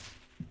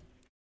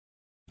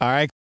 All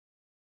right.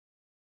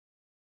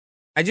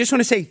 I just want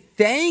to say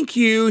thank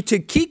you to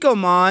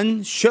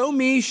Kikoman. Show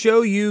me,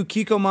 show you.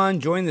 Kikoman,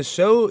 join the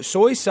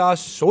soy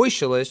sauce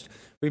socialist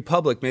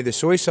republic. May the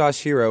soy sauce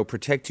hero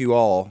protect you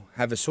all.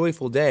 Have a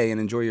soyful day and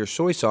enjoy your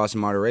soy sauce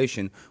in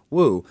moderation.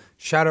 Woo.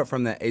 Shout out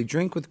from the A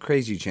Drink with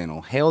Crazy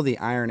channel. Hail the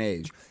Iron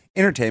Age.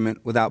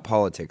 Entertainment without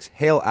politics.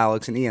 Hail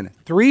Alex and Ian.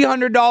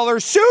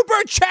 $300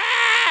 super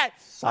chat.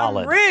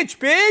 Solid. I'm rich,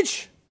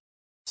 bitch.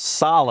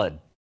 Solid.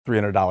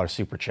 $300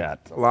 super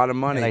chat. A lot of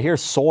money. And I hear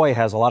soy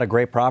has a lot of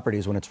great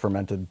properties when it's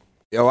fermented.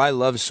 Oh, I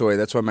love soy.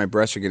 That's why my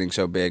breasts are getting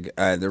so big.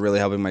 They're really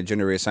helping my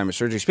gender reassignment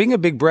surgery. Speaking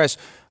of big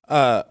breasts,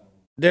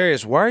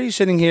 Darius, why are you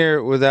sitting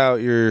here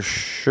without your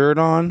shirt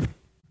on?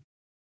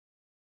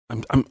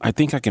 I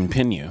think I can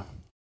pin you.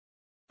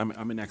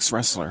 I'm an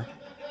ex-wrestler.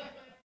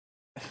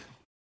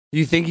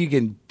 You think you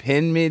can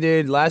pin me,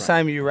 dude? Last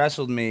time you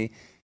wrestled me,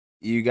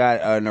 you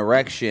got an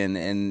erection,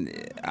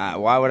 and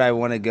why would I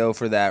want to go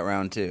for that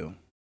round 2?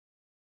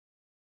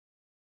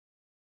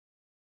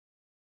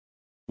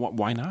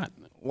 Why not?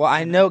 Well,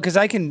 I know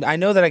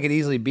that I could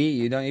easily beat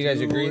you. Don't you guys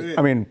agree?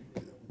 I mean,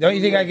 don't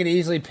you think I could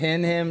easily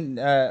pin him?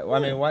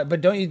 Why? But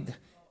don't you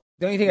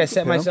think I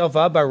set myself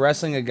up by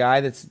wrestling a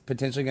guy that's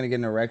potentially going to get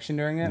an erection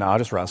during it? No, I'll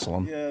just wrestle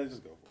him. Yeah,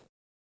 just go.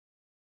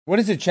 What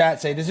does the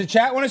chat say? Does the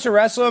chat want us to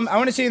wrestle him? I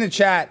want to see in the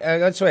chat.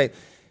 Let's wait,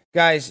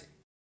 guys.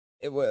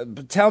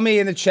 Tell me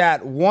in the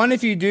chat. 1,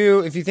 if you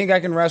think I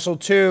can wrestle.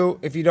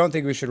 2, if you don't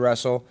think we should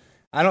wrestle.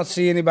 I don't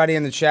see anybody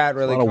in the chat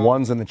really. A lot of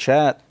ones in the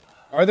chat.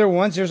 Are there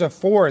ones? There's a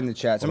 4 in the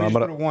chat. Somebody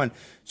just put a 1.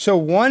 So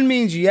 1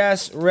 means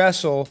yes,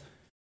 wrestle.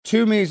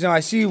 2 means no.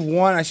 I see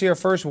 1. I see our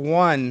first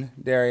 1,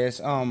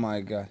 Darius. Oh, my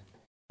God.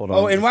 Hold on,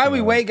 oh, and while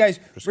we wait, guys,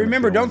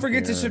 remember, don't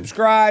forget to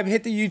subscribe.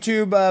 Hit the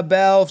YouTube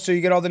bell so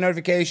you get all the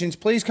notifications.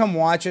 Please come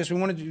watch us.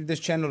 We want this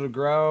channel to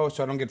grow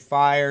so I don't get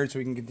fired, so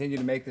we can continue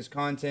to make this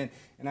content,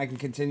 and I can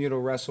continue to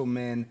wrestle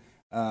men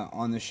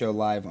on the show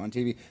live on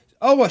TV.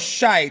 Oh, a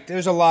shite.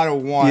 There's a lot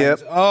of 1s.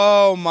 Yep.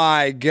 Oh,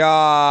 my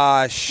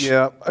gosh.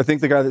 Yeah, I think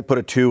the guy that put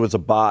a 2 was a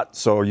bot,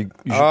 so you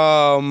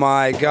Oh,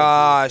 my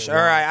gosh. All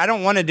right, I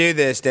don't want to do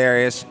this,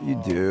 Darius.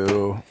 You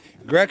do.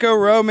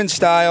 Greco-Roman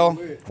style.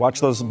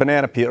 Watch those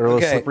banana peel or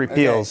those slippery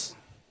peels.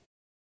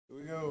 Here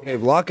we go. Okay,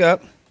 block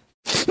up.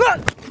 I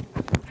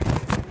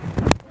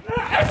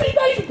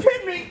thought you could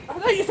pin me. I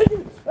thought you said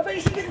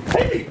you could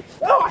pin me.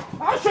 Oh,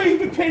 I'll show you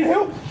can pin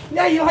who.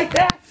 Yeah, you like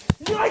that?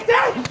 You like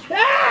that?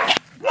 Ah!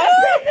 Pin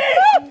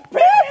this!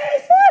 Pin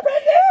this!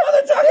 Pin this,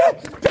 mother trucker!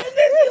 Pin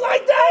this! You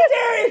like that,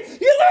 Darius?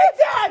 You like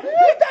that?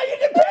 You thought you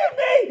could pin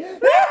me?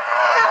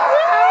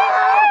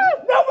 Ah!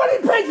 Nobody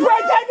pins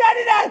right down.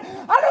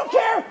 I don't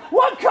care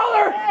what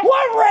color,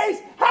 what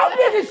race, how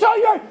big a show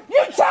you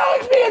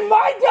challenge me in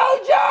my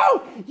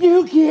dojo,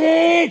 you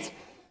get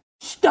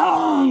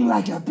stung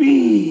like a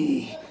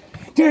bee.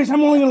 Darius,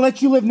 I'm only gonna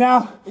let you live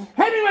now.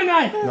 Hand me my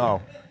knife.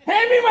 No.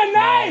 Hand me my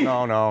knife!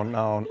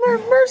 No.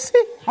 Mercy!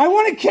 I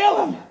want to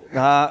kill him!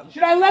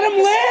 Should I let him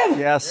live?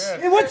 Yes.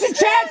 What's the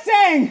chat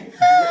saying?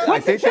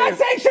 What's the chat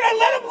saying? Should I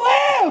let him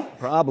live?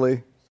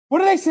 Probably.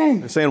 What are they saying?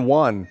 They're saying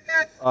 1,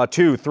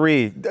 2,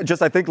 3.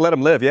 Just, I think, let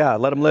him live. Yeah,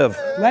 let him live.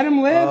 Let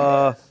him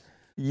live?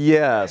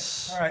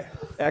 Yes. All right.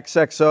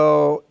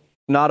 XXO,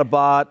 not a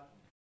bot,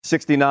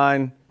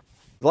 69. There's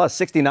a lot of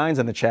 69s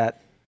in the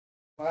chat.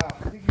 Wow,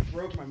 I think you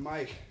broke my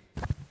mic.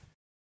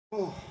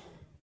 Oh.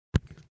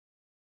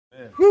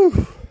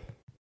 Whew.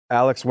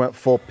 Alex went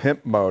full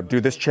pimp mode.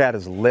 Dude, this chat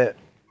is lit.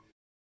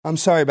 I'm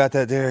sorry about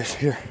that, Darius.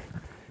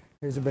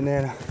 Here's a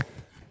banana.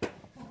 Don't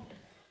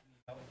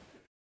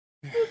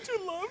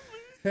you love me?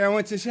 Here, I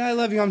went to say I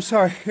love you. I'm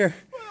sorry. Here.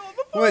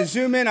 Wait,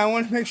 zoom in. I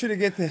want to make sure to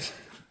get this.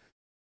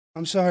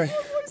 I'm sorry.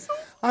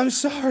 I'm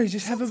sorry.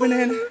 Just have a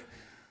banana.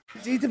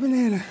 Just eat the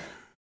banana.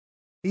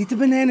 Eat the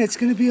banana. It's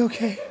going to be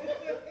okay.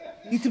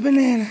 Eat the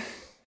banana.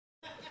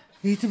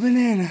 Eat the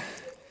banana.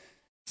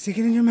 Stick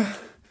it in your mouth.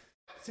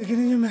 Stick it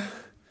in your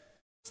mouth.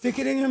 Stick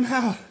it in your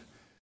mouth.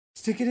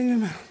 Stick it in your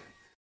mouth.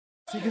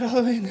 Stick it all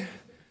the way in there.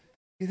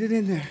 Get it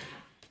in there.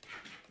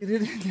 Get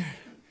it in there.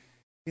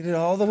 Get it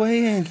all the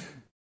way in.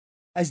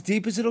 As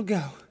deep as it'll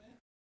go.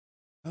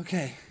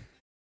 Okay.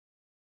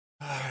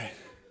 All right.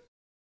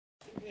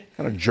 What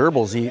kind of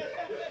gerbils eat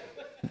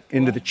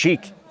into the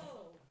cheek?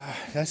 All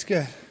right, that's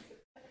good.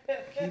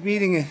 Keep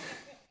eating it.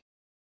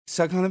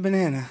 Suck on the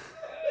banana.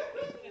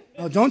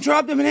 Oh, don't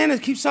drop the banana.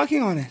 Keep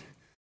sucking on it.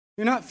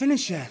 You're not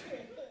finished yet.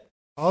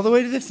 All the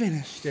way to the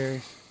finish,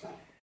 Darius.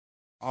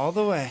 All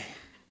the way.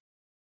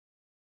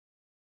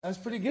 That was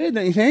pretty good,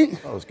 don't you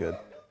think? That was good.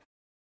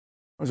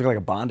 It was like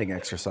a bonding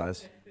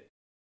exercise.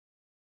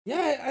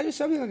 Yeah, I did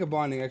something like a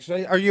bonding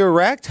exercise. Are you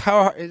erect?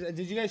 Did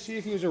you guys see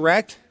if he was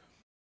erect?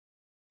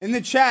 In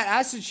the chat,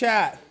 ask the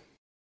chat.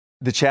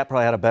 The chat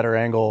probably had a better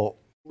angle.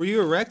 Were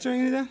you erect or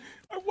anything?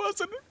 I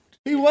wasn't.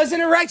 He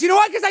wasn't erect. You know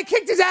what? Because I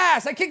kicked his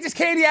ass. I kicked his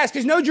candy ass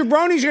because no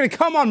jabronis are going to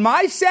come on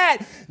my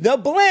set, the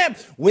blimp,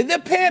 with the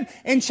pimp,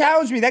 and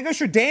challenge me. That goes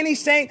for Danny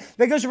Saint.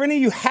 That goes for any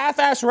of you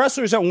half-ass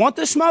wrestlers that want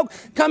the smoke.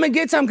 Come and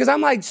get some because I'm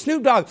like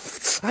Snoop Dogg.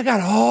 I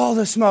got all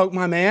the smoke,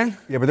 my man.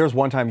 Yeah, but there was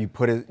one time you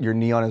put your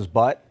knee on his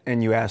butt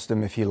and you asked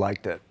him if he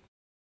liked it.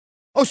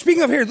 Oh,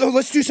 speaking of here,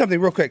 let's do something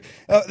real quick.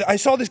 I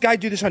saw this guy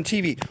do this on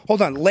TV.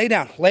 Hold on. Lay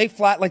down. Lay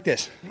flat like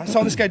this. I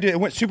saw this guy do it. It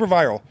went super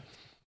viral.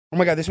 Oh,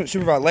 my God. This went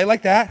super viral. Lay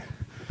like that.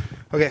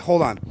 Okay,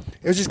 hold on.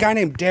 It was this guy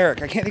named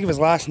Derek. I can't think of his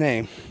last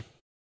name.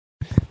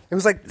 It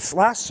was like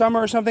last summer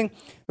or something.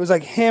 It was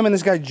like him and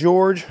this guy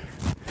George.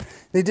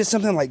 They did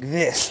something like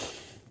this.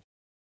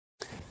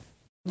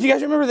 Do you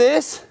guys remember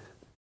this?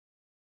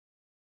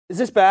 Is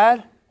this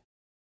bad?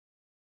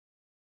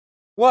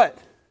 What?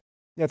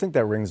 Yeah, I think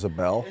that rings a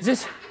bell.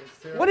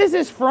 What is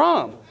this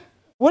from?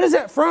 What is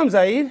that from,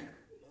 Zaid?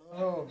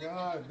 Oh,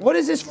 God. What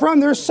is this from?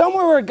 There's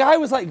somewhere where a guy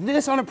was like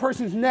this on a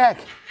person's neck.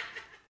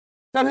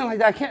 Something like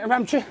that. I can't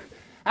remember.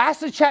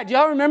 Ask the chat. Do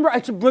y'all remember?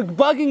 It's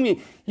bugging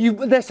me.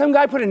 That some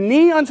guy put a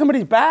knee on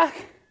somebody's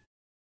back?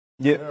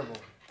 Yeah.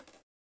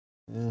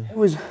 It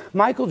was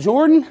Michael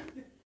Jordan.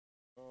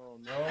 Oh,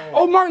 no.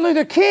 Oh, Martin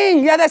Luther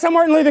King. Yeah, that's how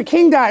Martin Luther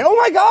King died. Oh,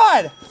 my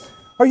God.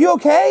 Are you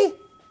okay?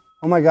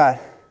 Oh, my God.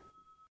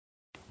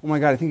 Oh, my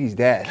God. I think he's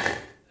dead.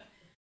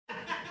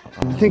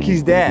 I think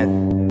he's dead.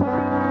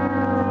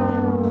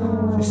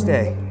 Just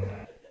stay.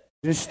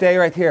 Just stay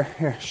right here.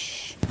 Here.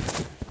 Shh.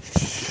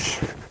 Shh.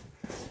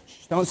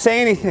 Don't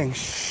say anything.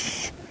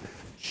 Shh.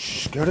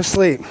 Shh. Go to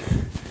sleep.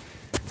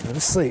 Go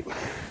to sleep. Go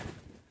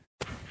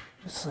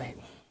to sleep.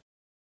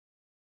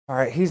 All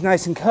right, he's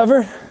nice and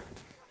covered.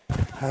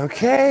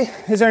 Okay.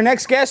 Is our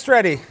next guest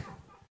ready?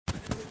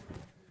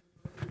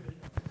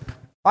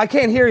 I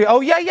can't hear you.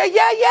 Oh, yeah.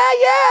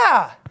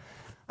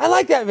 I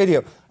like that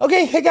video.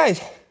 Okay, hey,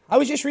 guys. I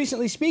was just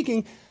recently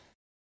speaking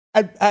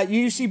at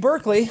UC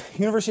Berkeley,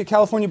 University of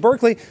California,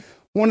 Berkeley,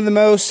 one of the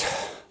most,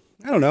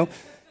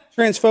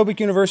 transphobic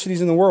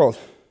universities in the world.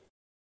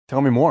 Tell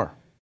me more.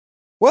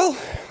 Well,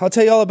 I'll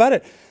tell you all about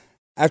it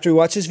after we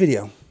watch this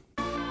video.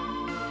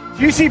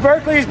 UC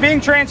Berkeley is being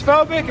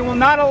transphobic and will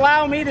not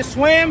allow me to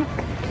swim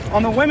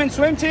on the women's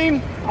swim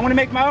team. I want to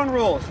make my own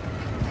rules.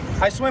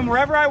 I swim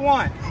wherever I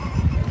want.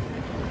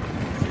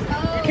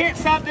 You can't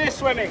stop this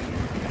swimming.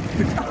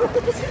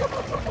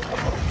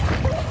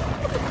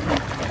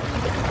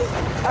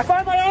 I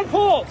find my own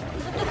pool.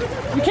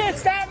 You can't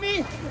stop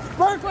me.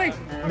 Berkeley.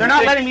 They're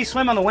not letting me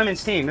swim on the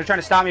women's team. They're trying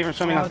to stop me from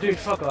swimming on. Dude,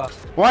 fuck off.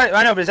 What?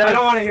 I know, but is that? I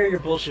don't want to hear your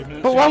bullshit,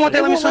 man. But why won't they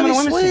let me swim on the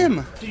women's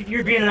team? Dude,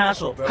 you're being an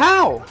asshole, bro.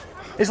 How?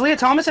 Is Leah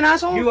Thomas an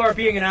asshole? You are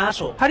being an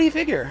asshole. How do you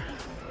figure?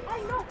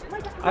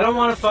 I don't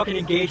want to fucking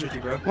engage with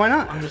you, bro. Why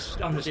not?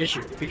 On this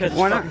issue because it's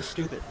Why not? fucking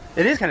stupid.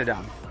 It is kind of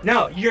dumb.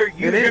 No, you're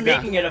is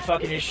making it a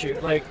fucking issue.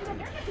 Like,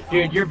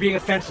 dude, you're being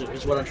offensive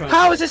is what I'm trying to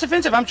How say. is this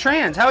offensive? I'm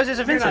trans. How is this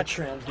offensive? You're not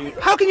trans, dude.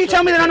 How can you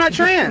tell me that I'm not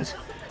trans?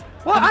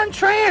 Well, I'm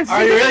trans.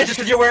 Are you really? Just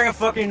because you're wearing a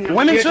fucking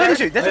women's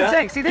swimsuit. That's what I'm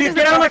saying. See, this dude, is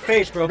get the out of my problem.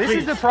 face, bro. This please.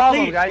 is the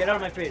problem, Please, guys. Get out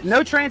of my face.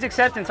 No trans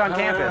acceptance on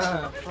campus.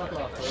 Fuck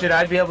off. Should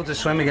I be able to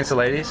swim against the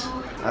ladies?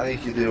 I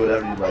think you do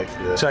whatever you like to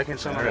do. So I can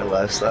swim your around.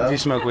 lifestyle. Do you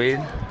smoke weed?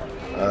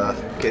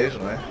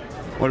 Occasionally.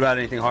 What about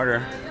anything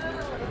harder?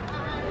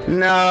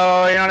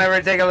 No, you don't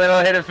ever take a little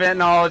hit of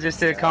fentanyl just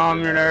to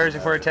calm your nerves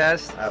before a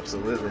test?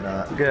 Absolutely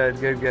not. Good.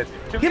 Yeah,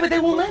 but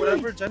they won't let me.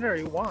 Whatever gender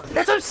you want.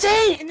 That's what I'm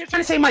saying. And you're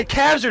trying to say my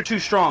calves are too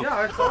strong.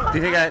 Yeah, it's fine. Do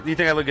you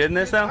think I look good in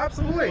this though?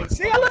 Absolutely.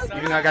 See, I love You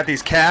think I got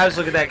these calves?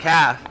 Look at that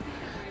calf.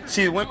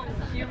 See,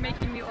 You're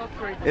making me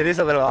awkward. it is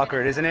a little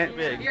awkward, isn't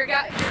it? Your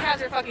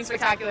calves are fucking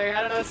spectacular.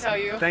 I don't know what to tell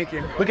you. Thank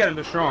you. Look at them,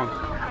 they're strong.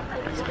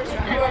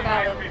 You are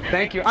valid.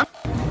 Thank you. Yeah,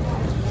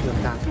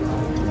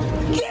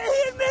 he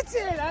admits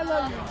it. I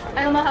love you.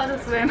 I don't know how to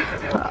swim.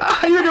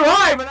 Neither do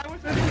I, but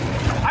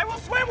I will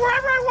swim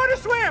wherever I want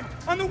to swim.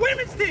 On the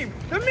women's team,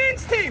 the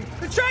men's team,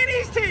 the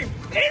Chinese team,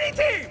 any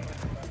team.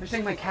 they're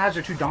saying my calves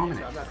are too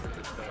dominant.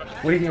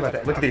 What do you think about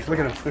that? Look at these. Look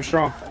at them. They're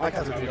strong. My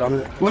calves are pretty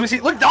dominant. Let me see.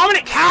 Look,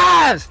 dominant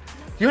calves.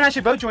 You and I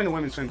should both join the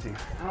women's swim team.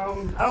 I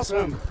don't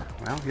swim.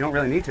 Well, you don't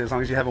really need to as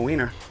long as you have a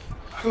wiener.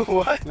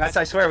 What? That's,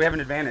 I swear, we have an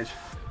advantage.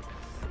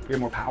 We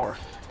have more power.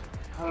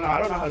 I don't know. I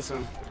don't know how to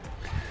swim.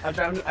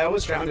 I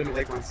almost drowned in a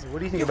lake once. What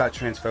do you think about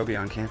transphobia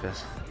on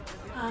campus?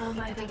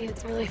 I think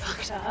it's really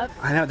fucked up.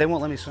 I know, they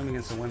won't let me swim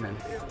against the women.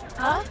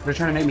 Huh? They're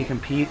trying to make me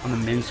compete on the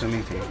men's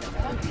swimming team.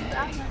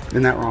 Okay.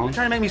 Isn't that wrong? They're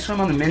trying to make me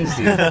swim on the men's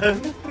team. It's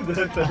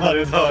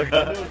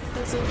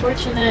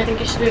unfortunate. I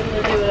think you should be able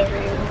to do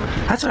whatever you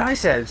want. That's what I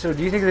said. So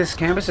do you think this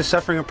campus is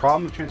suffering a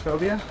problem of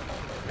transphobia?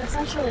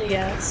 Essentially,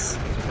 yes.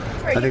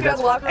 I think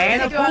that's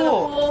and a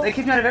pool. They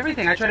kicked me out of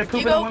everything. I tried to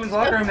poop in the women's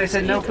locker room. They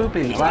said no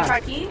pooping. Did you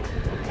try peeing?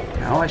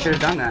 No, I should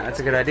have done that.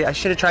 That's a good idea. I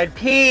should have tried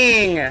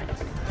peeing.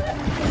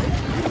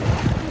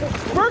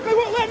 Berkeley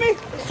won't let me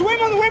swim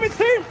on the women's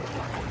team.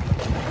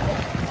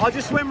 I'll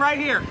just swim right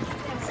here.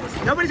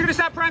 Nobody's gonna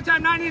stop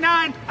Primetime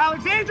 99.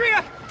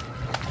 Alexandria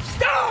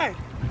Stein.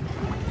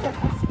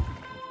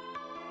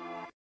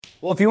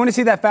 Well, if you want to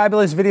see that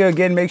fabulous video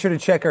again, make sure to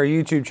check our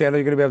YouTube channel.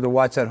 You're going to be able to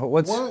watch that.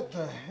 What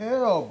the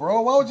hell,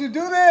 bro? Why would you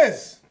do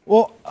this?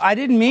 Well, I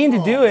didn't mean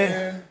to do it.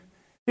 Man.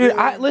 Dude,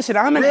 listen,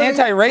 I'm an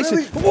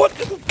anti-racist. Really? What?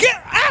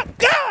 Get out!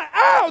 God!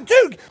 Ow,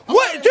 dude!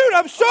 What? Dude,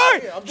 I'm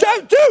sorry.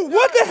 Dude,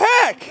 what the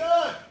heck?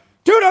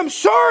 Dude, I'm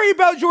sorry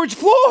about George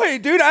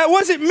Floyd, dude. It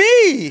wasn't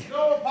me.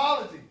 No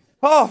apology.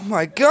 Oh,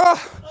 my God.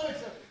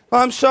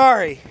 I'm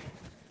sorry.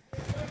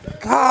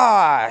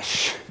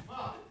 Gosh.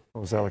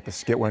 Was that like the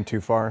skit went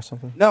too far or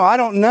something? No, I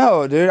don't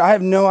know, dude. I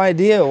have no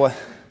idea what.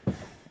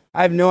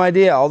 I have no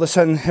idea. All of a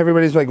sudden,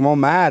 everybody's like all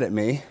mad at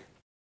me.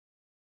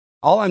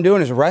 All I'm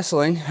doing is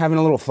wrestling, having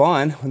a little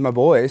fun with my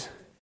boys.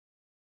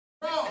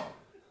 All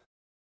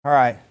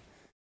right.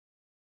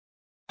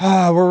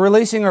 We're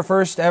releasing our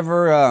first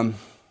ever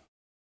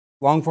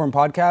long-form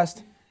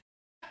podcast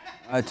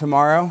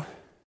tomorrow.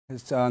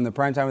 It's on the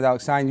Primetime with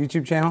Alex Stein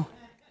YouTube channel.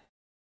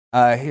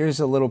 Here's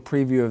a little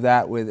preview of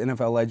that with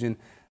NFL legend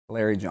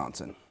Larry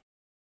Johnson.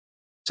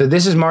 So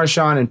this is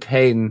Marshawn and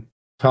Peyton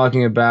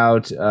talking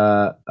about,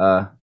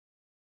 oh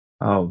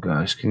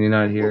gosh, can you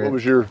not hear it? What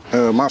was your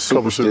my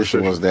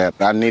superstition was that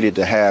I needed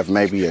to have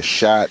maybe a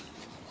shot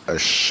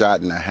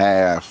and a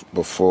half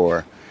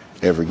before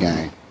every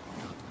game.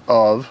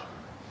 Of?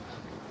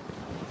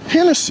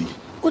 Hennessy.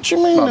 What you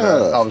mean?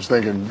 I was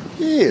thinking,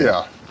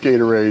 yeah,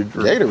 Gatorade.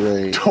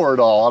 Gatorade.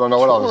 Toradol. I don't know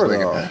what I was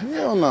thinking.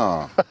 Hell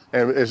no.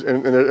 And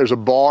there's a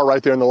bar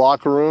right there in the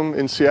locker room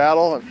in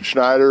Seattle.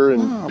 Schneider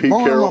and Pete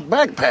Carroll.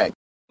 My backpack.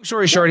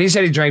 Story short, he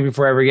said he drank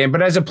before every game,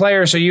 but as a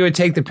player, so you would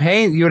take the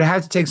pain, you would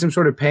have to take some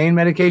sort of pain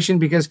medication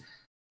because,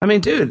 I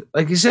mean, dude,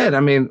 like you said, I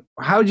mean,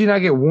 how would you not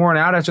get worn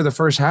out after the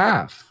first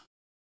half?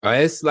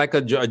 It's like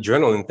an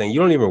adrenaline thing. You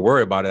don't even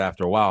worry about it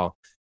after a while.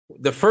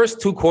 The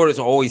first 2 quarters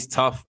are always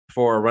tough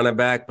for a running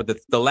back, but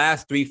the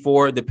last 3,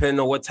 4,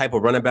 depending on what type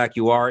of running back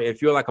you are, if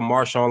you're like a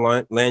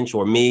Marshawn Lynch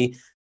or me,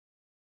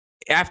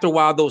 after a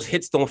while, those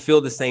hits don't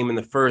feel the same in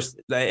the third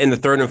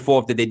and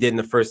fourth that they did in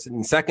the first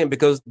and second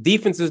because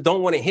defenses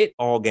don't want to hit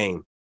all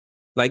game.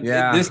 Like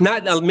there's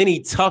not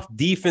many tough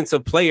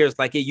defensive players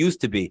like it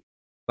used to be.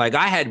 Like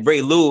I had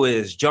Ray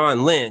Lewis,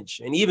 John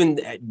Lynch, and even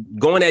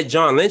going at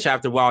John Lynch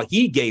after a while,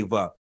 he gave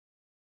up.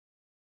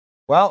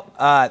 Well,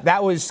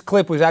 that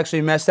clip was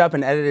actually messed up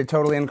and edited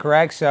totally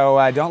incorrect.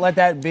 So don't let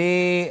that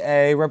be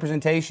a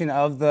representation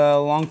of the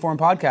long form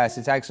podcast.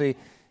 It's actually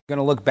going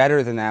to look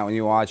better than that when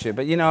you watch it.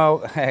 But, you know,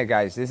 hey,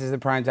 guys, this is the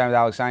Primetime with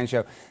Alex Stein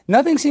show.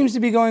 Nothing seems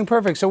to be going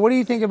perfect. So what do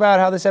you think about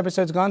how this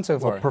episode's gone so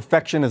far? Well,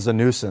 perfection is a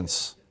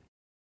nuisance.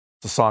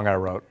 It's a song I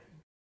wrote.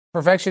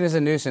 Perfection is a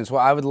nuisance.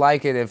 Well, I would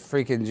like it if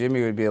freaking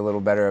Jimmy would be a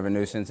little better of a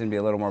nuisance and be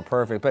a little more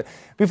perfect. But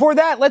before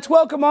that, let's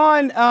welcome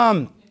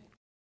on,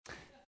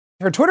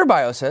 her Twitter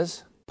bio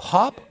says,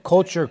 pop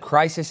culture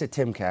crisis at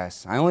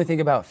Timcast. I only think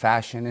about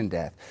fashion and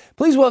death.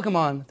 Please welcome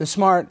on the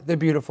smart, the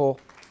beautiful,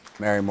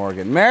 Mary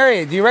Morgan.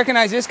 Mary, do you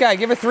recognize this guy?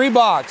 Give her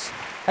 $3.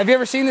 Have you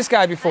ever seen this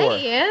guy before? Hi,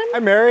 Ian. Hi,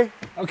 Mary.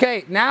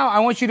 Okay, now I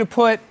want you to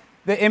put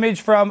the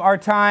image from our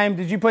time.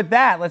 Did you put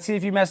that? Let's see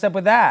if you messed up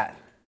with that.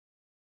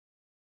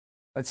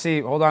 Let's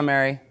see. Hold on,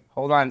 Mary.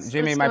 Hold on,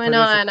 Jimmy, What's my going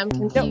producer. on? I'm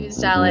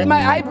confused, Alex.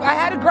 I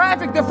had a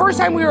graphic. The first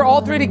time we were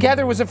all three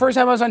together was the first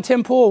time I was on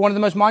Tim Pool, one of the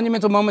most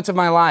monumental moments of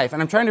my life.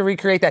 And I'm trying to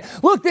recreate that.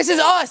 Look, this is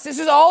us. This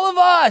is all of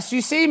us.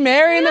 You see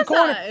Mary in the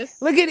corner.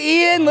 Look at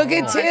Ian. Look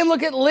at Tim.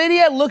 Look at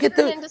Lydia. Look at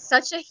into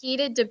such a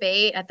heated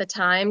debate at the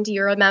time. Do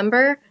you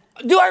remember?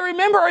 Do I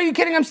remember? Are you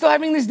kidding? I'm still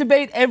having this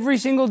debate every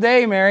single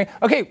day, Mary.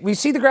 Okay, we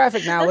see the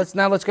graphic now.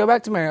 Let's go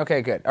back to Mary.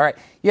 Okay, good. All right.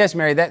 Yes,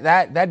 Mary,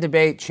 that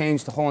debate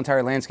changed the whole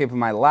entire landscape of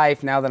my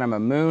life. Now that I'm a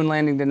moon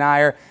landing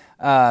denier,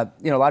 a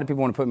lot of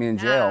people want to put me in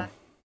jail.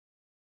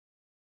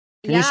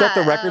 Can you set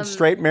the record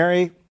straight,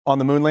 Mary, on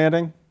the moon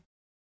landing?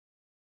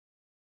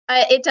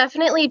 It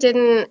definitely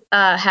didn't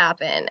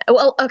happen.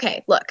 Well,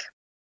 okay, look.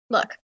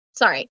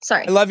 Sorry.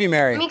 I love you,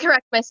 Mary. Let me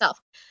correct myself.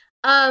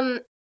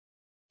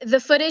 The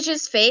footage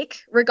is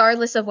fake,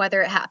 regardless of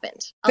whether it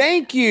happened.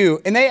 Thank you.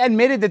 And they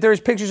admitted that there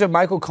was pictures of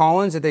Michael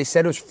Collins that they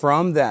said was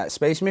from that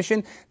space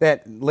mission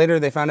that later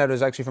they found out it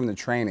was actually from the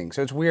training.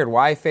 So it's weird.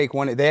 Why fake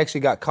one? They actually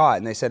got caught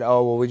and they said,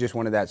 oh, well, we just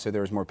wanted that so there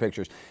was more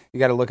pictures.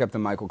 You got to look up the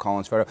Michael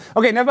Collins photo.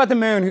 Okay, enough about the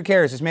moon. Who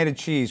cares? It's made of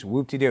cheese.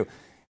 Whoop-de-doo.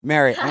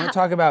 Mary, I want to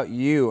talk about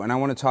you and I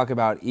want to talk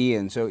about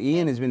Ian. So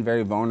Ian has been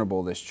very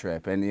vulnerable this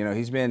trip and,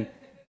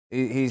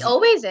 he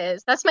always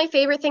is. That's my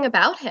favorite thing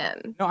about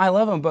him. No, I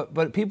love him,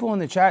 but people in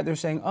the chat, they're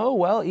saying, oh,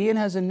 well, Ian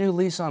has a new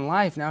lease on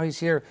life. Now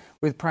he's here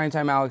with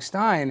primetime Alex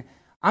Stein.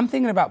 I'm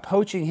thinking about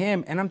poaching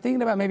him, and I'm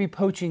thinking about maybe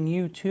poaching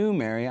you too,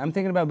 Mary. I'm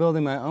thinking about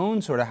building my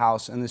own sort of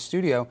house in the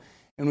studio,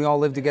 and we all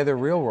live together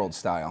real world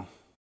style.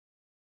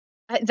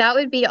 That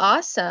would be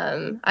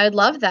awesome. I'd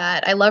love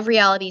that. I love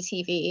reality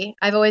TV.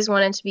 I've always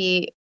wanted to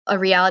be a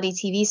reality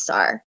TV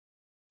star.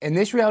 And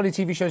this reality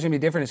TV show is going to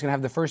be different. It's going to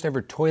have the first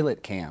ever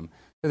toilet cam.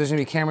 So there's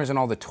going to be cameras in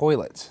all the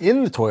toilets.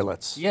 In the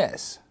toilets?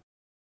 Yes.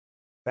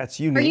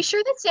 That's unique. Are you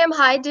sure that Sam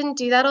Hyde didn't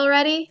do that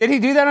already? Did he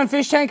do that on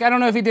Fish Tank? I don't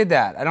know if he did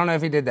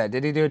that.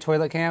 Did he do a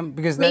toilet cam?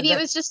 Because maybe it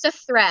was just a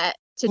threat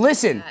to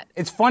listen, do that.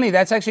 It's funny.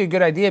 That's actually a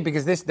good idea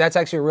because that's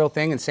actually a real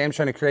thing. And Sam's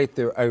trying to create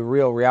a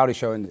real reality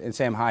show. And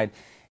Sam Hyde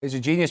is a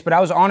genius. But I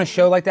was on a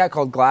show like that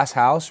called Glass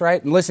House,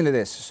 right? And listen to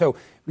this. So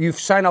you've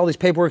signed all these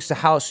paperwork to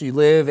house. You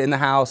live in the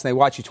house. And they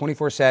watch you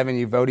 24/7.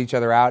 You vote each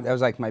other out. That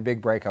was like my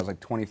big break. I was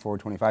like 24,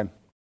 25.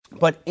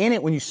 But in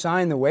it, when you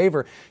sign the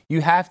waiver, you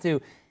have to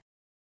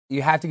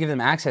give them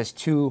access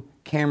to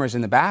cameras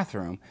in the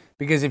bathroom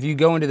because if you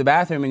go into the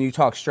bathroom and you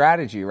talk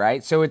strategy,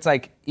 right? So it's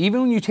like even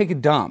when you take a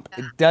dump,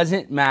 it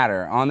doesn't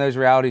matter on those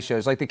reality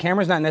shows. Like the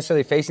camera's not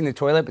necessarily facing the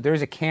toilet, but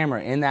there's a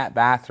camera in that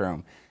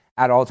bathroom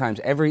at all times.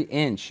 Every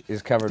inch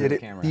is covered with a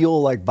camera. Did it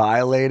feel like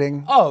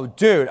violating? Oh,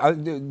 dude.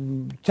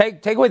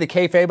 Take away the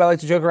kayfabe. I like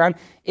to joke around.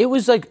 It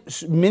was like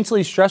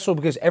mentally stressful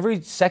because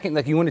every second,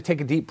 like you want to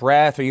take a deep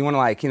breath or you want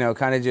to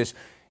kind of just,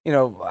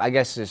 I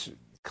guess just,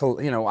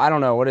 I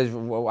don't know,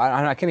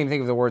 I can't even think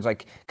of the words,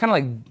 like, kind of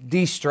like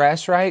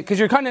de-stress, right? Because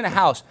you're kind of in a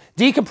house.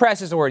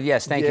 Decompress is the word,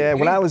 yes, thank you. Yeah,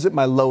 when I was at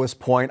my lowest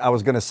point, I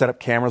was going to set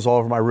up cameras all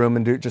over my room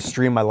and just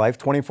stream my life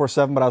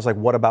 24/7, but I was like,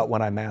 what about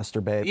when I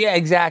masturbate? Yeah,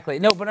 exactly.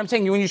 No, but I'm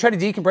saying when you try to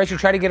decompress, you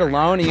try to get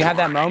alone and you have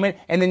that moment,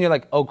 and then you're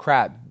like, oh,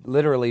 crap,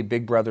 literally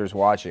Big Brother's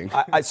watching.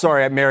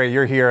 Sorry, Mary,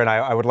 you're here, and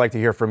I would like to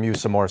hear from you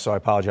some more, so I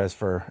apologize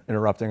for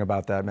interrupting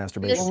about that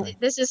masturbation.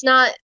 This is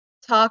not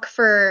talk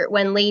for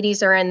when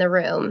ladies are in the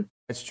room.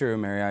 That's true,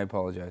 Mary. I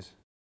apologize.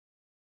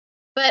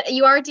 But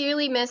you are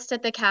dearly missed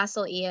at the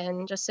castle,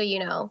 Ian, just so you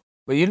know.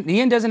 But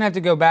Ian doesn't have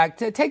to go back.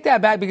 Take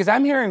that back because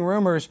I'm hearing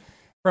rumors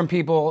from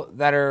people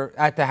that are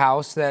at the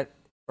house that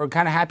are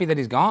kind of happy that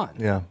he's gone.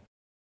 Yeah.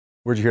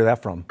 Where'd you hear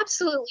that from?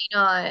 Absolutely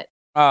not.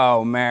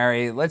 Oh,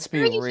 Mary, let's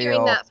be real. Where are you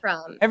hearing that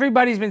from?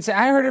 Everybody's been saying,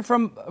 I heard it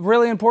from a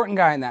really important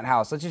guy in that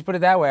house. Let's just put it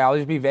that way. I'll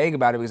just be vague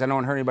about it because I don't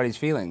want to hurt anybody's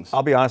feelings.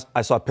 I'll be honest,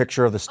 I saw a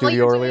picture of the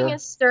studio All earlier. you're doing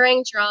is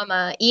stirring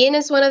drama. Ian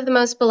is one of the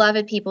most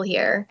beloved people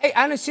here. Hey,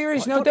 on a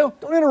serious note, though.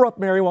 Don't interrupt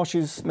Mary while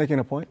she's making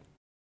a point.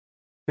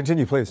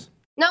 Continue, please.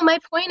 No, my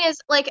point is,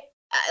 like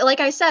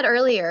I said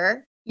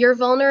earlier, your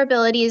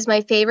vulnerability is my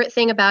favorite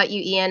thing about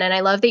you, Ian, and I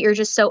love that you're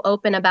just so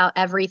open about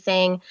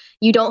everything.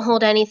 You don't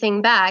hold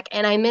anything back,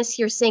 and I miss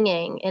your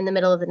singing in the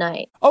middle of the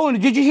night. Oh,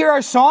 and did you hear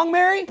our song,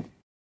 Mary?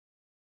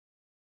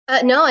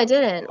 No, I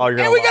didn't. Oh, and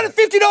we got a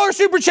 $50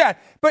 super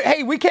chat. But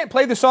hey, we can't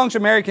play the song so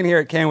Mary can hear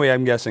it, can we?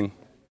 I'm guessing.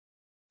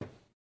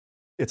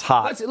 It's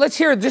hot. Let's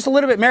hear it just a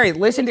little bit. Mary,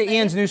 listen to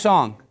Ian's new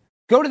song.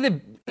 Go to the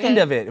end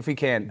of it if we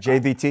can.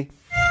 JVT.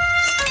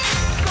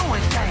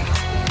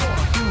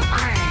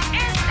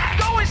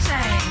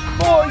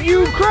 For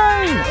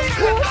Ukraine!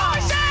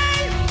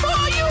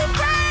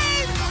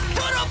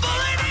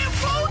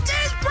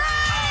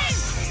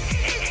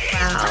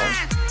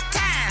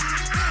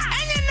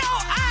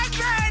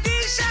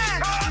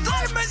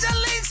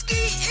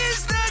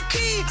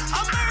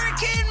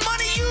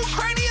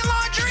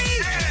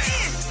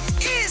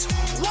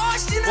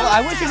 Well,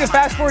 I wish you could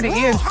fast forward to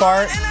Ian's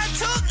part.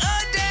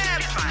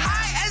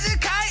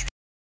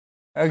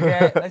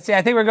 Okay, let's see.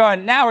 I think we're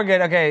going. Now we're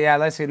good. Okay, yeah,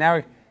 let's see. Now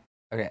we're.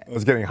 Okay. It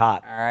was getting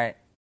hot. All right.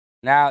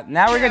 Now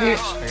we're going to...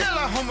 Tell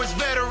our homeless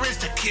veterans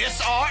to kiss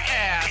our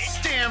ass.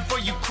 Stand for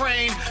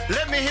Ukraine.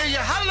 Let me hear you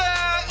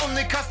holler.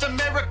 Only cost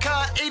America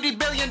 $80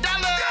 billion.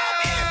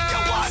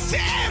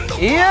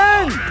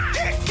 Ian!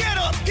 Get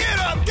up,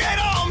 get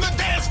on the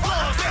dance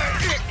floor.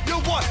 You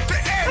want the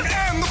end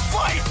and the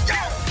fight.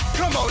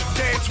 Come on,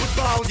 dance with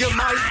all your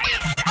might.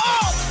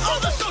 All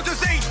the soldiers,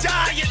 they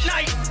die at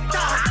night.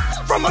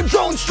 From a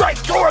drone strike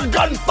or a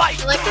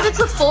gunfight. I like that it's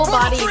a full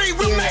body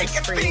experience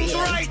for you.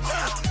 Ian.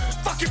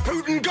 Fucking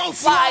Putin, go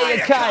Fly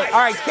a kite. All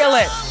right, kill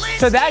it.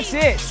 So that's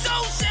it.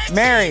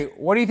 Mary,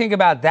 what do you think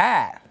about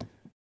that?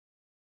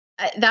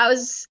 That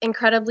was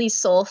incredibly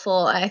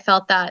soulful. I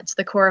felt that to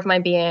the core of my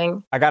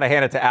being. I got to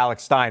hand it to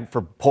Alex Stein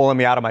for pulling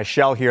me out of my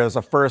shell here. It was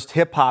the first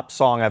hip hop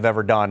song I've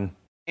ever done.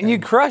 And you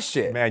crushed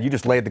it. Man, you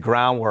just laid the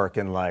groundwork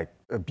in like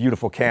a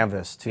beautiful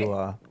canvas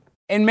to.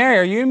 And Mary,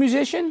 are you a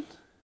musician?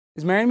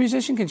 Is Mary a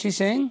musician? Can she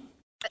sing?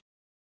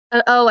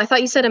 Oh, I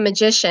thought you said a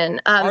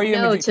magician. Are you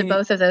no, to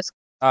both of those.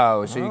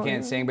 Oh, so you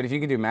can't sing, but if you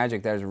could do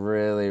magic, that is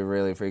really,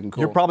 really freaking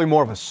cool. You're probably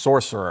more of a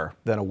sorcerer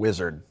than a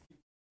wizard.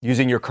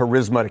 Using your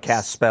charisma to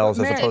cast spells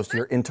as opposed to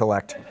your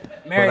intellect.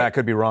 Mary, Well, that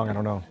could be wrong. I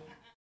don't know.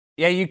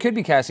 Yeah, you could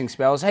be casting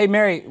spells. Hey,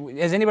 Mary,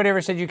 has anybody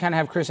ever said you kind of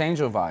have Chris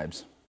Angel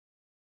vibes?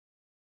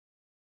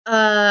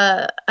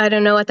 I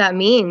don't know what that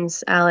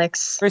means,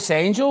 Alex. Chris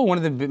Angel, one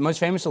of the most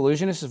famous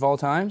illusionists of all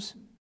times?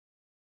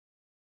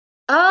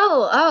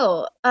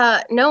 No,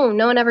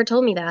 no one ever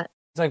told me that.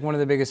 It's like one of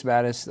the biggest,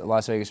 baddest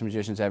Las Vegas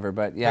magicians ever.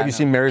 But yeah, Have you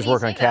seen Mary's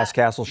work on Cast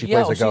Castle? She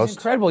plays a she's ghost.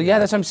 incredible. Yeah,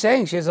 that's what I'm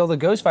saying. She has all the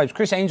ghost vibes.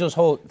 Chris Angel's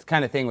whole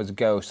kind of thing was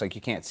ghost. Like you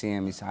can't see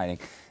him; he's hiding.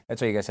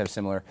 That's why you guys have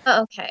similar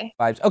okay.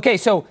 vibes. Okay,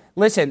 so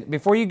listen.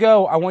 Before you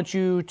go, I want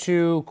you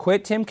to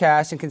quit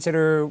Timcast and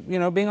consider,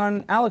 being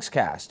on Alex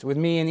Cast with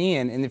me and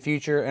Ian in the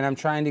future. And I'm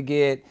trying to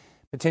get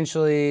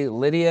potentially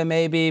Lydia,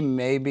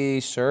 maybe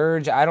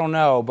Serge. I don't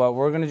know, but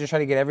we're gonna just try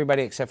to get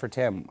everybody except for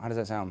Tim. How does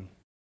that sound?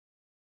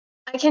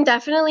 I can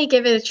definitely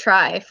give it a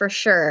try for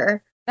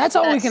sure. That's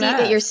all we can seat ask.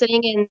 that you're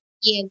sitting in,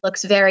 Ian,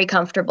 looks very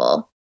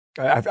comfortable.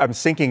 I'm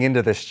sinking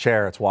into this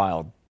chair. It's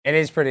wild. It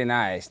is pretty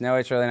nice. No,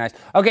 it's really nice.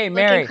 Okay,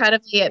 Mary. Look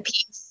incredibly at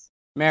peace.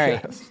 Mary,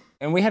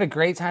 and we had a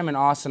great time in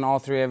Austin, all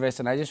three of us,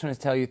 and I just want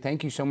to tell you,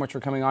 thank you so much for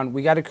coming on.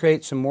 We got to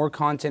create some more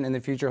content in the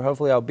future.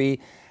 Hopefully, I'll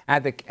be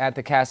at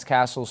the Cast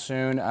Castle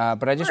soon.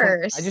 But I just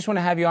want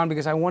to have you on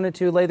because I wanted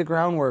to lay the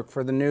groundwork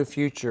for the new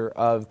future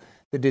of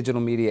the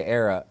digital media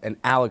era and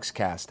Alex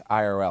Cast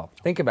IRL.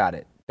 Think about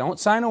it. Don't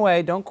sign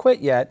away. Don't quit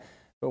yet.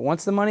 But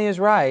once the money is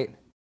right,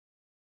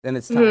 then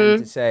it's time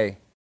to say,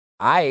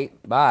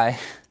 bye.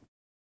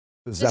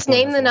 Just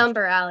name the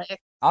number, Alex.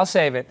 I'll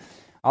save it.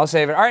 All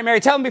right, Mary,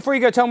 tell them before you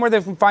go, tell them where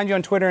they can find you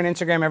on Twitter and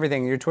Instagram,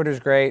 everything. Your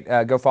Twitter's great.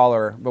 Go follow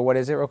her. But what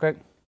is it real quick?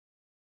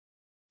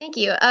 Thank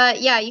you.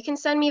 You can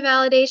send me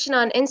validation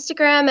on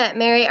Instagram at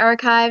Mary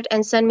Archived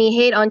and send me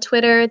hate on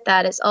Twitter.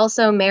 That is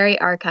also Mary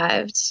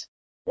Archived.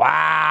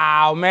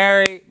 Wow,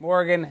 Mary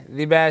Morgan,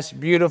 the best,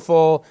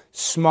 beautiful,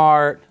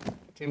 smart,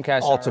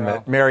 Timcast Ultimate.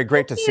 RL. Mary,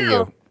 great to see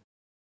you.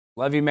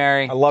 Love you,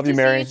 Mary. I love you,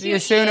 Mary. See you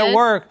soon at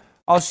work.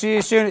 I'll see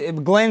you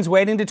soon. Glenn's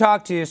waiting to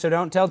talk to you, so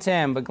don't tell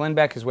Tim, but Glenn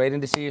Beck is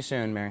waiting to see you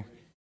soon, Mary.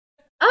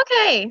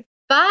 Okay,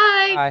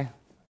 bye.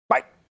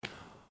 Bye.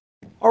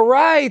 All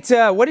right,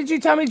 what did you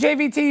tell me,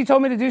 JVT? You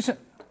told me to do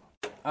something.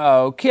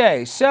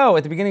 Okay, so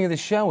at the beginning of the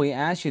show, we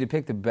asked you to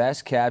pick the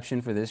best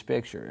caption for this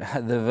picture.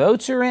 The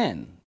votes are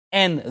in.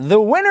 And the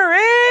winner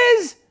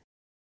is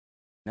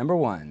number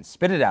 1.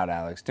 Spit it out,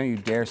 Alex. Don't you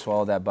dare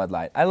swallow that Bud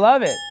Light. I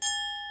love it.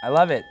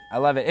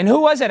 And who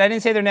was it? I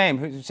didn't say their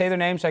name. Say their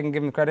name so I can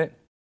give them credit.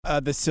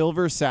 The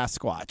Silver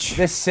Sasquatch.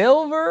 The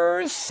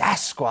Silver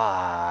Sasquatch.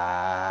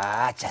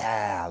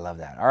 I love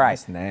that. All right.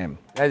 Nice name.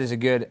 That is a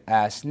good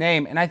ass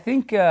name. And I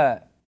think do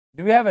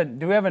we have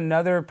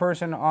another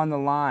person on the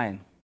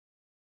line?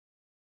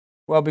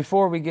 Well,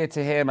 before we get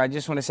to him, I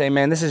just want to say,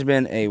 man, this has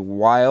been a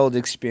wild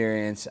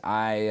experience.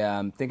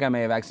 I think I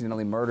may have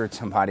accidentally murdered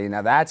somebody.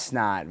 Now, that's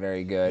not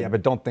very good. Yeah,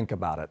 but don't think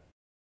about it.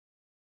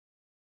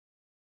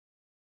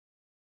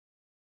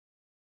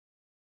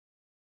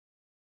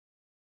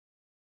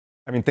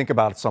 I mean, think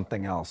about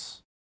something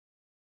else.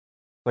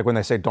 Like when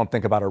they say, don't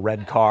think about a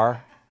red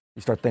car,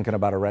 you start thinking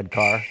about a red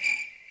car.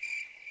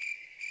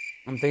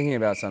 I'm thinking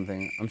about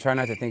something. I'm trying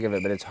not to think of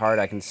it, but it's hard.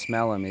 I can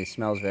smell him. He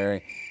smells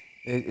very...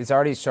 It's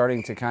already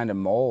starting to kind of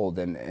mold,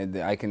 and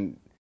I can...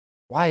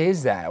 Why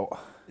is that?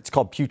 It's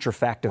called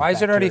putrefactive Why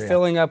is it already bacteria.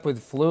 filling up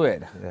with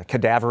fluid?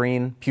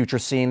 Cadaverine,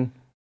 putrescine.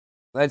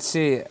 Let's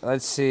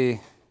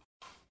see.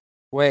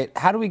 Wait,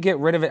 how do we get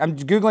rid of it? I'm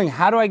Googling,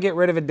 how do I get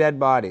rid of a dead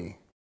body?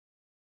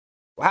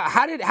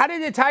 How did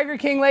the Tiger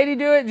King lady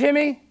do it,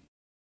 Jimmy?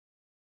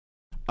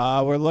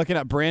 We're looking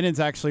at... Brandon's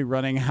actually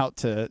running out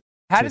to...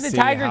 How did the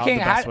Tiger King?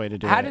 How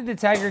did the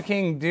Tiger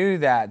King do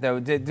that though?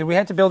 Did we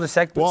have to build a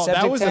septic tank? Well,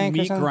 that was a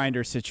meat or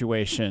grinder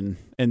situation,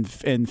 and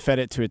fed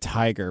it to a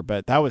tiger.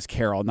 But that was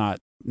Carole,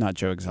 not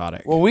Joe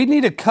Exotic. Well, we'd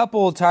need a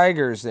couple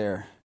tigers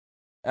there.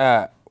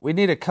 We'd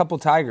need a couple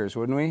tigers,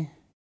 wouldn't we?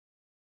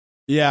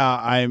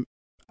 Yeah,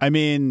 I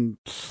mean,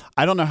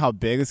 I don't know how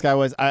big this guy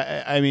was.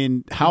 I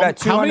mean, how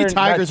many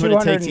tigers would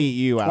it take to eat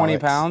you, 20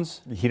 Alex?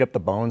 pounds? You heat up the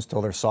bones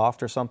till they're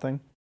soft or something?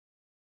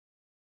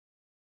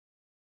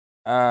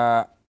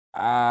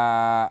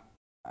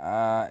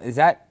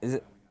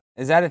 Is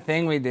Is that a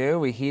thing we do?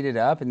 We heat it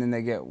up and then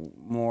they get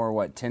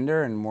more,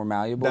 tender and more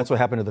malleable? That's what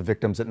happened to the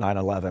victims at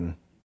 9/11.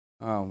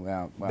 Oh,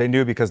 yeah. Well. They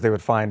knew because they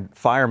would find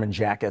fireman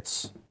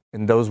jackets,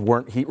 and those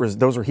weren't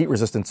those were heat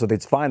resistant, so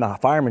they'd find the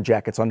fireman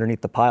jackets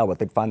underneath the pile, but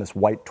they'd find this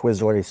white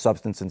twizzlery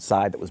substance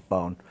inside that was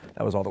bone.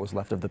 That was all that was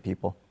left of the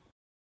people.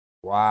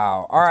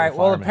 Wow. All right.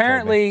 Well,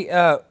 apparently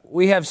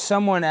we have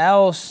someone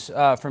else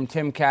from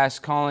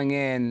Timcast calling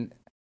in.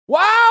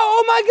 Wow.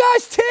 Oh, my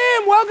gosh,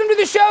 Tim. Welcome to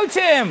the show,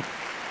 Tim.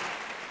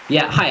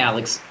 Yeah, hi,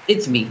 Alex.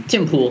 It's me,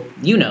 Tim Pool.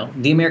 You know,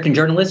 the American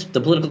journalist,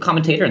 the political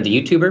commentator, and the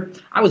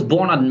YouTuber. I was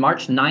born on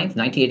March 9th,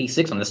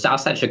 1986 on the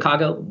south side of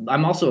Chicago.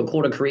 I'm also a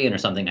quarter Korean or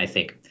something, I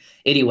think.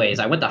 Anyways,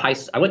 I went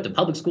to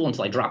public school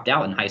until I dropped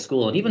out in high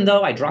school. And even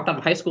though I dropped out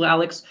of high school,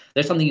 Alex,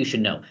 there's something you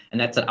should know.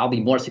 And that's that I'll be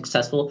more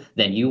successful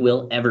than you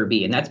will ever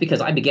be. And that's because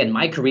I began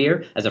my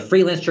career as a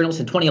freelance journalist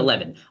in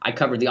 2011. I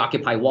covered the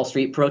Occupy Wall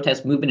Street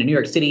protest movement in New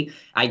York City.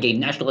 I gained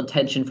national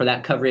attention for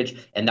that coverage.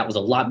 And that was a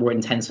lot more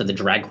intense than the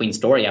drag queen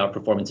story hour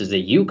performances that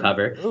you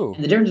cover. Ooh.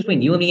 And the difference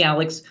between you and me,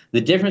 Alex,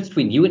 the difference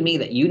between you and me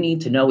that you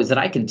need to know is that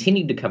I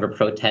continued to cover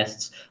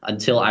protests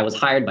until I was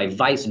hired by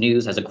Vice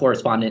News as a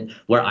correspondent,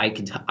 where I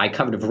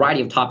covered a variety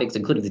of topics,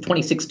 including the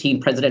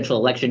 2016 presidential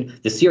election,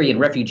 the Syrian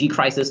refugee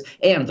crisis,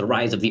 and the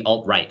rise of the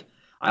alt-right.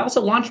 I also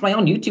launched my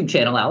own YouTube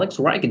channel, Alex,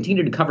 where I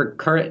continue to cover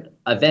current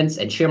events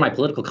and share my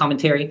political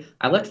commentary.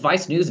 I left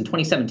Vice News in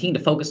 2017 to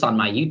focus on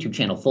my YouTube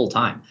channel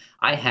full-time.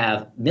 I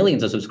have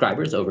millions of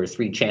subscribers over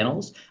 3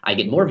 channels. I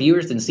get more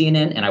viewers than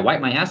CNN, and I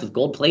wipe my ass with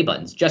gold play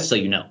buttons, just so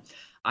you know.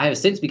 I have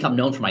since become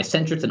known for my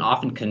centrist and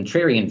often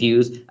contrarian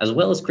views, as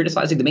well as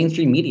criticizing the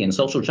mainstream media and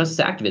social justice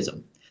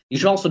activism. You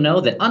should also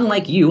know that,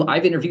 unlike you,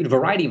 I've interviewed a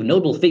variety of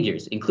notable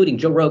figures, including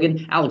Joe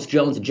Rogan, Alex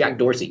Jones, and Jack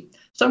Dorsey.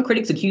 Some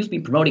critics accuse me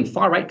of promoting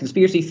far-right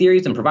conspiracy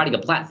theories and providing a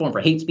platform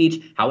for hate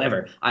speech.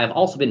 However, I have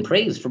also been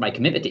praised for my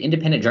commitment to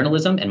independent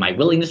journalism and my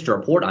willingness to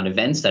report on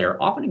events that are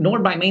often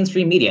ignored by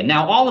mainstream media.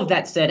 Now, all of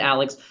that said,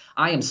 Alex,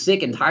 I am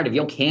sick and tired of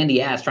your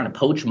candy ass trying to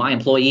poach my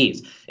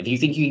employees. If you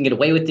think you can get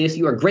away with this,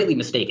 you are greatly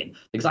mistaken.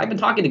 Because I've been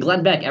talking to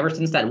Glenn Beck ever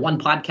since that one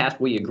podcast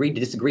where you agreed to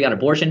disagree on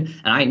abortion,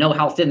 and I know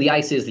how thin the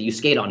ice is that you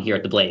skate on here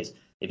at The Blaze.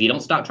 If you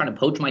don't stop trying to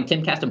poach my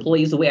Timcast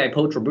employees the way I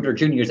poach Roberto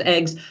Jr.'s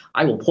eggs,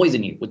 I will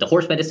poison you with the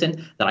horse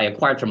medicine that I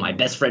acquired from my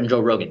best friend Joe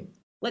Rogan.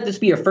 Let this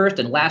be your first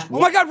and last. Oh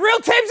my God, real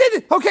Tim's in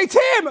it. Okay,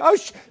 Tim. Oh,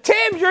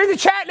 Tim, you're in the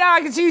chat now.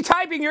 I can see you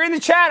typing. You're in the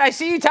chat. I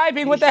see you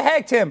typing. What the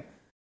heck, Tim?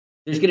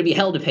 There's going to be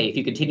hell to pay if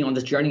you continue on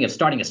this journey of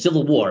starting a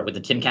civil war with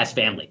the Timcast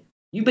family.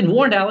 You've been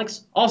warned,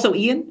 Alex. Also,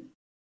 Ian,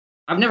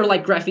 I've never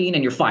liked graphene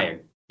and you're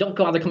fired. Don't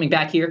bother coming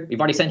back here. We've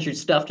already sent your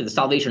stuff to the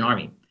Salvation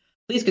Army.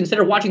 Please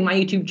consider watching my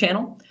YouTube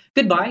channel.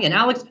 Goodbye, and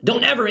Alex,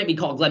 don't ever make me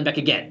call Glenn Beck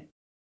again.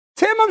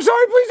 Tim, I'm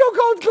sorry. Please don't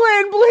call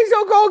Glenn. Please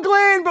don't call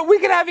Glenn. But we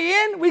can have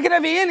Ian. We can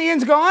have Ian.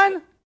 Ian's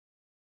gone.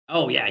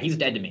 Oh, yeah, he's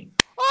dead to me.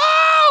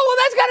 Oh, well,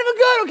 that's kind of a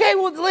good. Okay,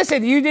 well,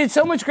 listen, you did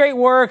so much great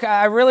work.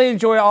 I really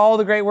enjoy all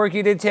the great work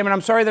you did, Tim, and I'm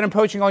sorry that I'm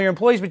poaching all your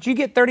employees, but you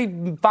get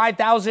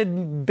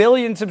 35,000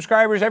 billion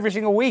subscribers every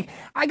single week.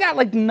 I got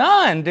like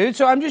none, dude,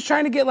 so I'm just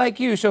trying to get like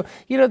you. So,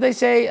 you know, they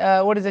say,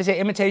 what did they say?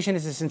 Imitation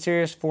is the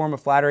sincerest form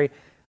of flattery.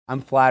 I'm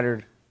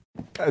flattered.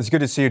 It's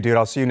good to see you, dude.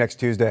 I'll see you next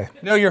Tuesday.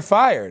 No, you're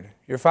fired.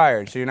 You're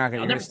fired, so you're not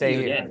going to stay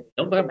here. Again.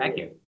 Don't come back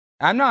here.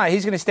 I'm not.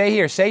 He's going to stay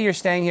here. Say you're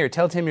staying here.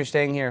 Tell Tim you're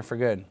staying here for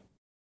good.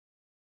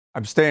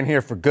 I'm staying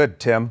here for good,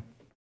 Tim.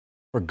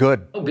 For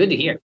good. Oh, good to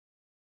hear.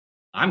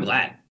 I'm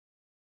glad.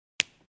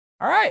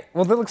 All right.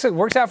 Well, that looks like it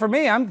works out for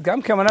me. I'm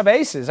coming up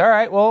aces. All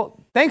right. Well,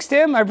 thanks,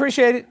 Tim. I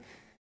appreciate it.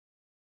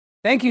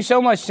 Thank you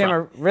so much, Tim.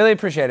 I really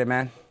appreciate it,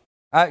 man.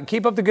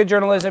 Keep up the good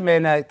journalism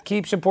and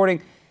keep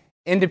supporting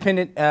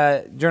independent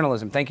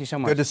journalism. Thank you so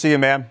much. Good to see you,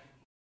 man.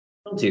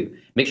 Too.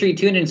 Make sure you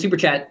tune in Super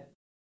Chat.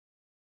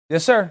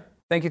 Yes, sir.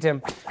 Thank you,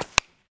 Tim.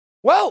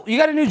 Well, you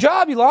got a new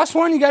job. You lost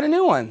one. You got a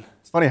new one.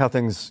 It's funny how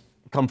things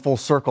come full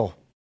circle.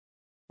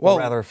 Well, or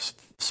rather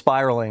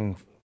spiraling.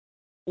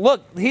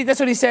 Look, that's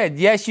what he said.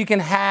 Yes, you can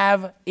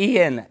have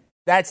Ian.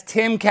 That's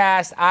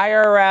Timcast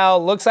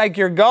IRL. Looks like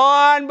you're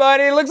gone,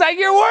 buddy. Looks like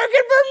you're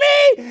working for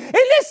me in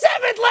the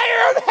 7th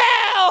layer of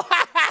hell.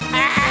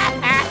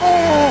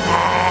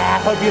 I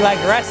hope you like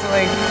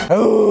wrestling.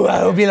 Oh, I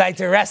hope you like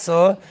to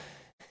wrestle.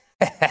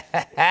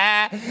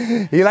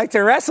 You like to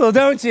wrestle,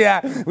 don't you?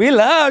 We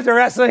love to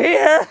wrestle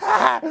here.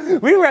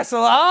 We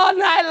wrestle all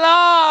night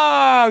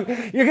long.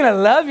 You're going to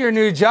love your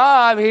new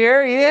job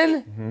here,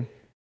 Ian. Mm-hmm.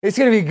 It's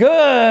going to be good.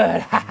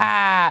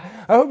 I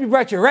hope you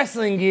brought your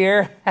wrestling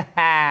gear.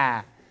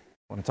 Want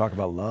to talk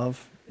about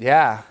love?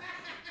 Yeah.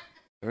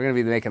 We're going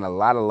to be making a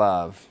lot of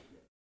love.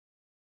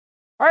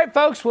 All right,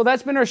 folks. Well,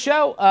 that's been our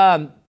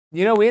show.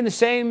 You know, we end the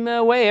same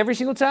way every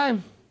single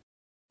time.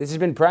 This has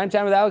been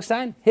Primetime with Alex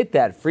Stein. Hit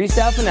that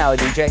freestyle finale,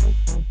 DJ.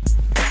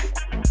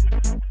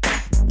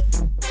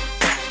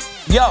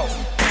 Yo,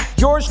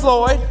 George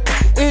Floyd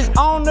is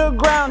on the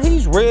ground.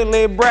 He's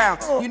really brown.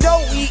 You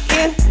know we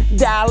in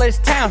Dallas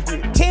town.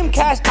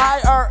 Timcast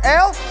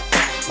IRL.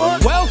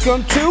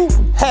 Welcome to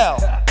hell.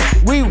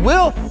 We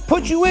will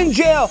put you in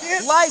jail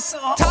like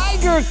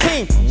Tiger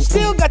King.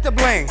 Still got the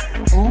bling.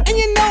 And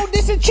you know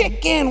this is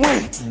chicken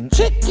wing.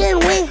 Chicken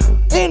wing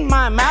in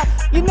my mouth.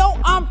 You know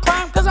I'm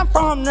prime cause I'm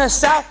from the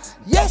South.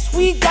 Yes,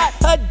 we got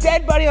a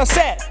dead body on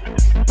set,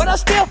 but I'll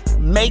still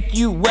make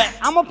you wet.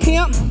 I'm a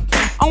pimp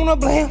on a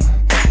blimp,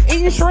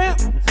 eating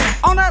shrimp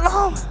on that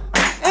long.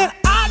 And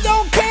I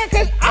don't care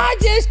cause I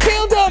just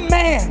killed a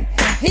man.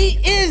 He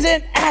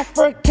isn't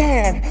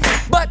African,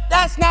 but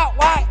that's not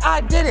why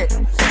I did it.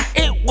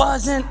 It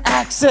was an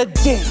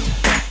accident.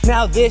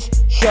 Now this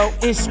show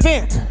is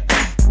spent.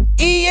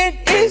 Ian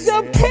is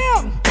a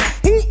pimp.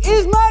 He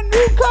is my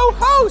new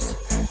co-host.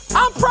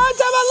 I'm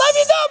Primetime. I love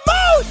you the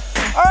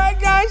most. All right,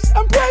 guys.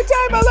 I'm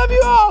Primetime. I love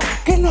you all.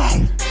 Good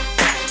night.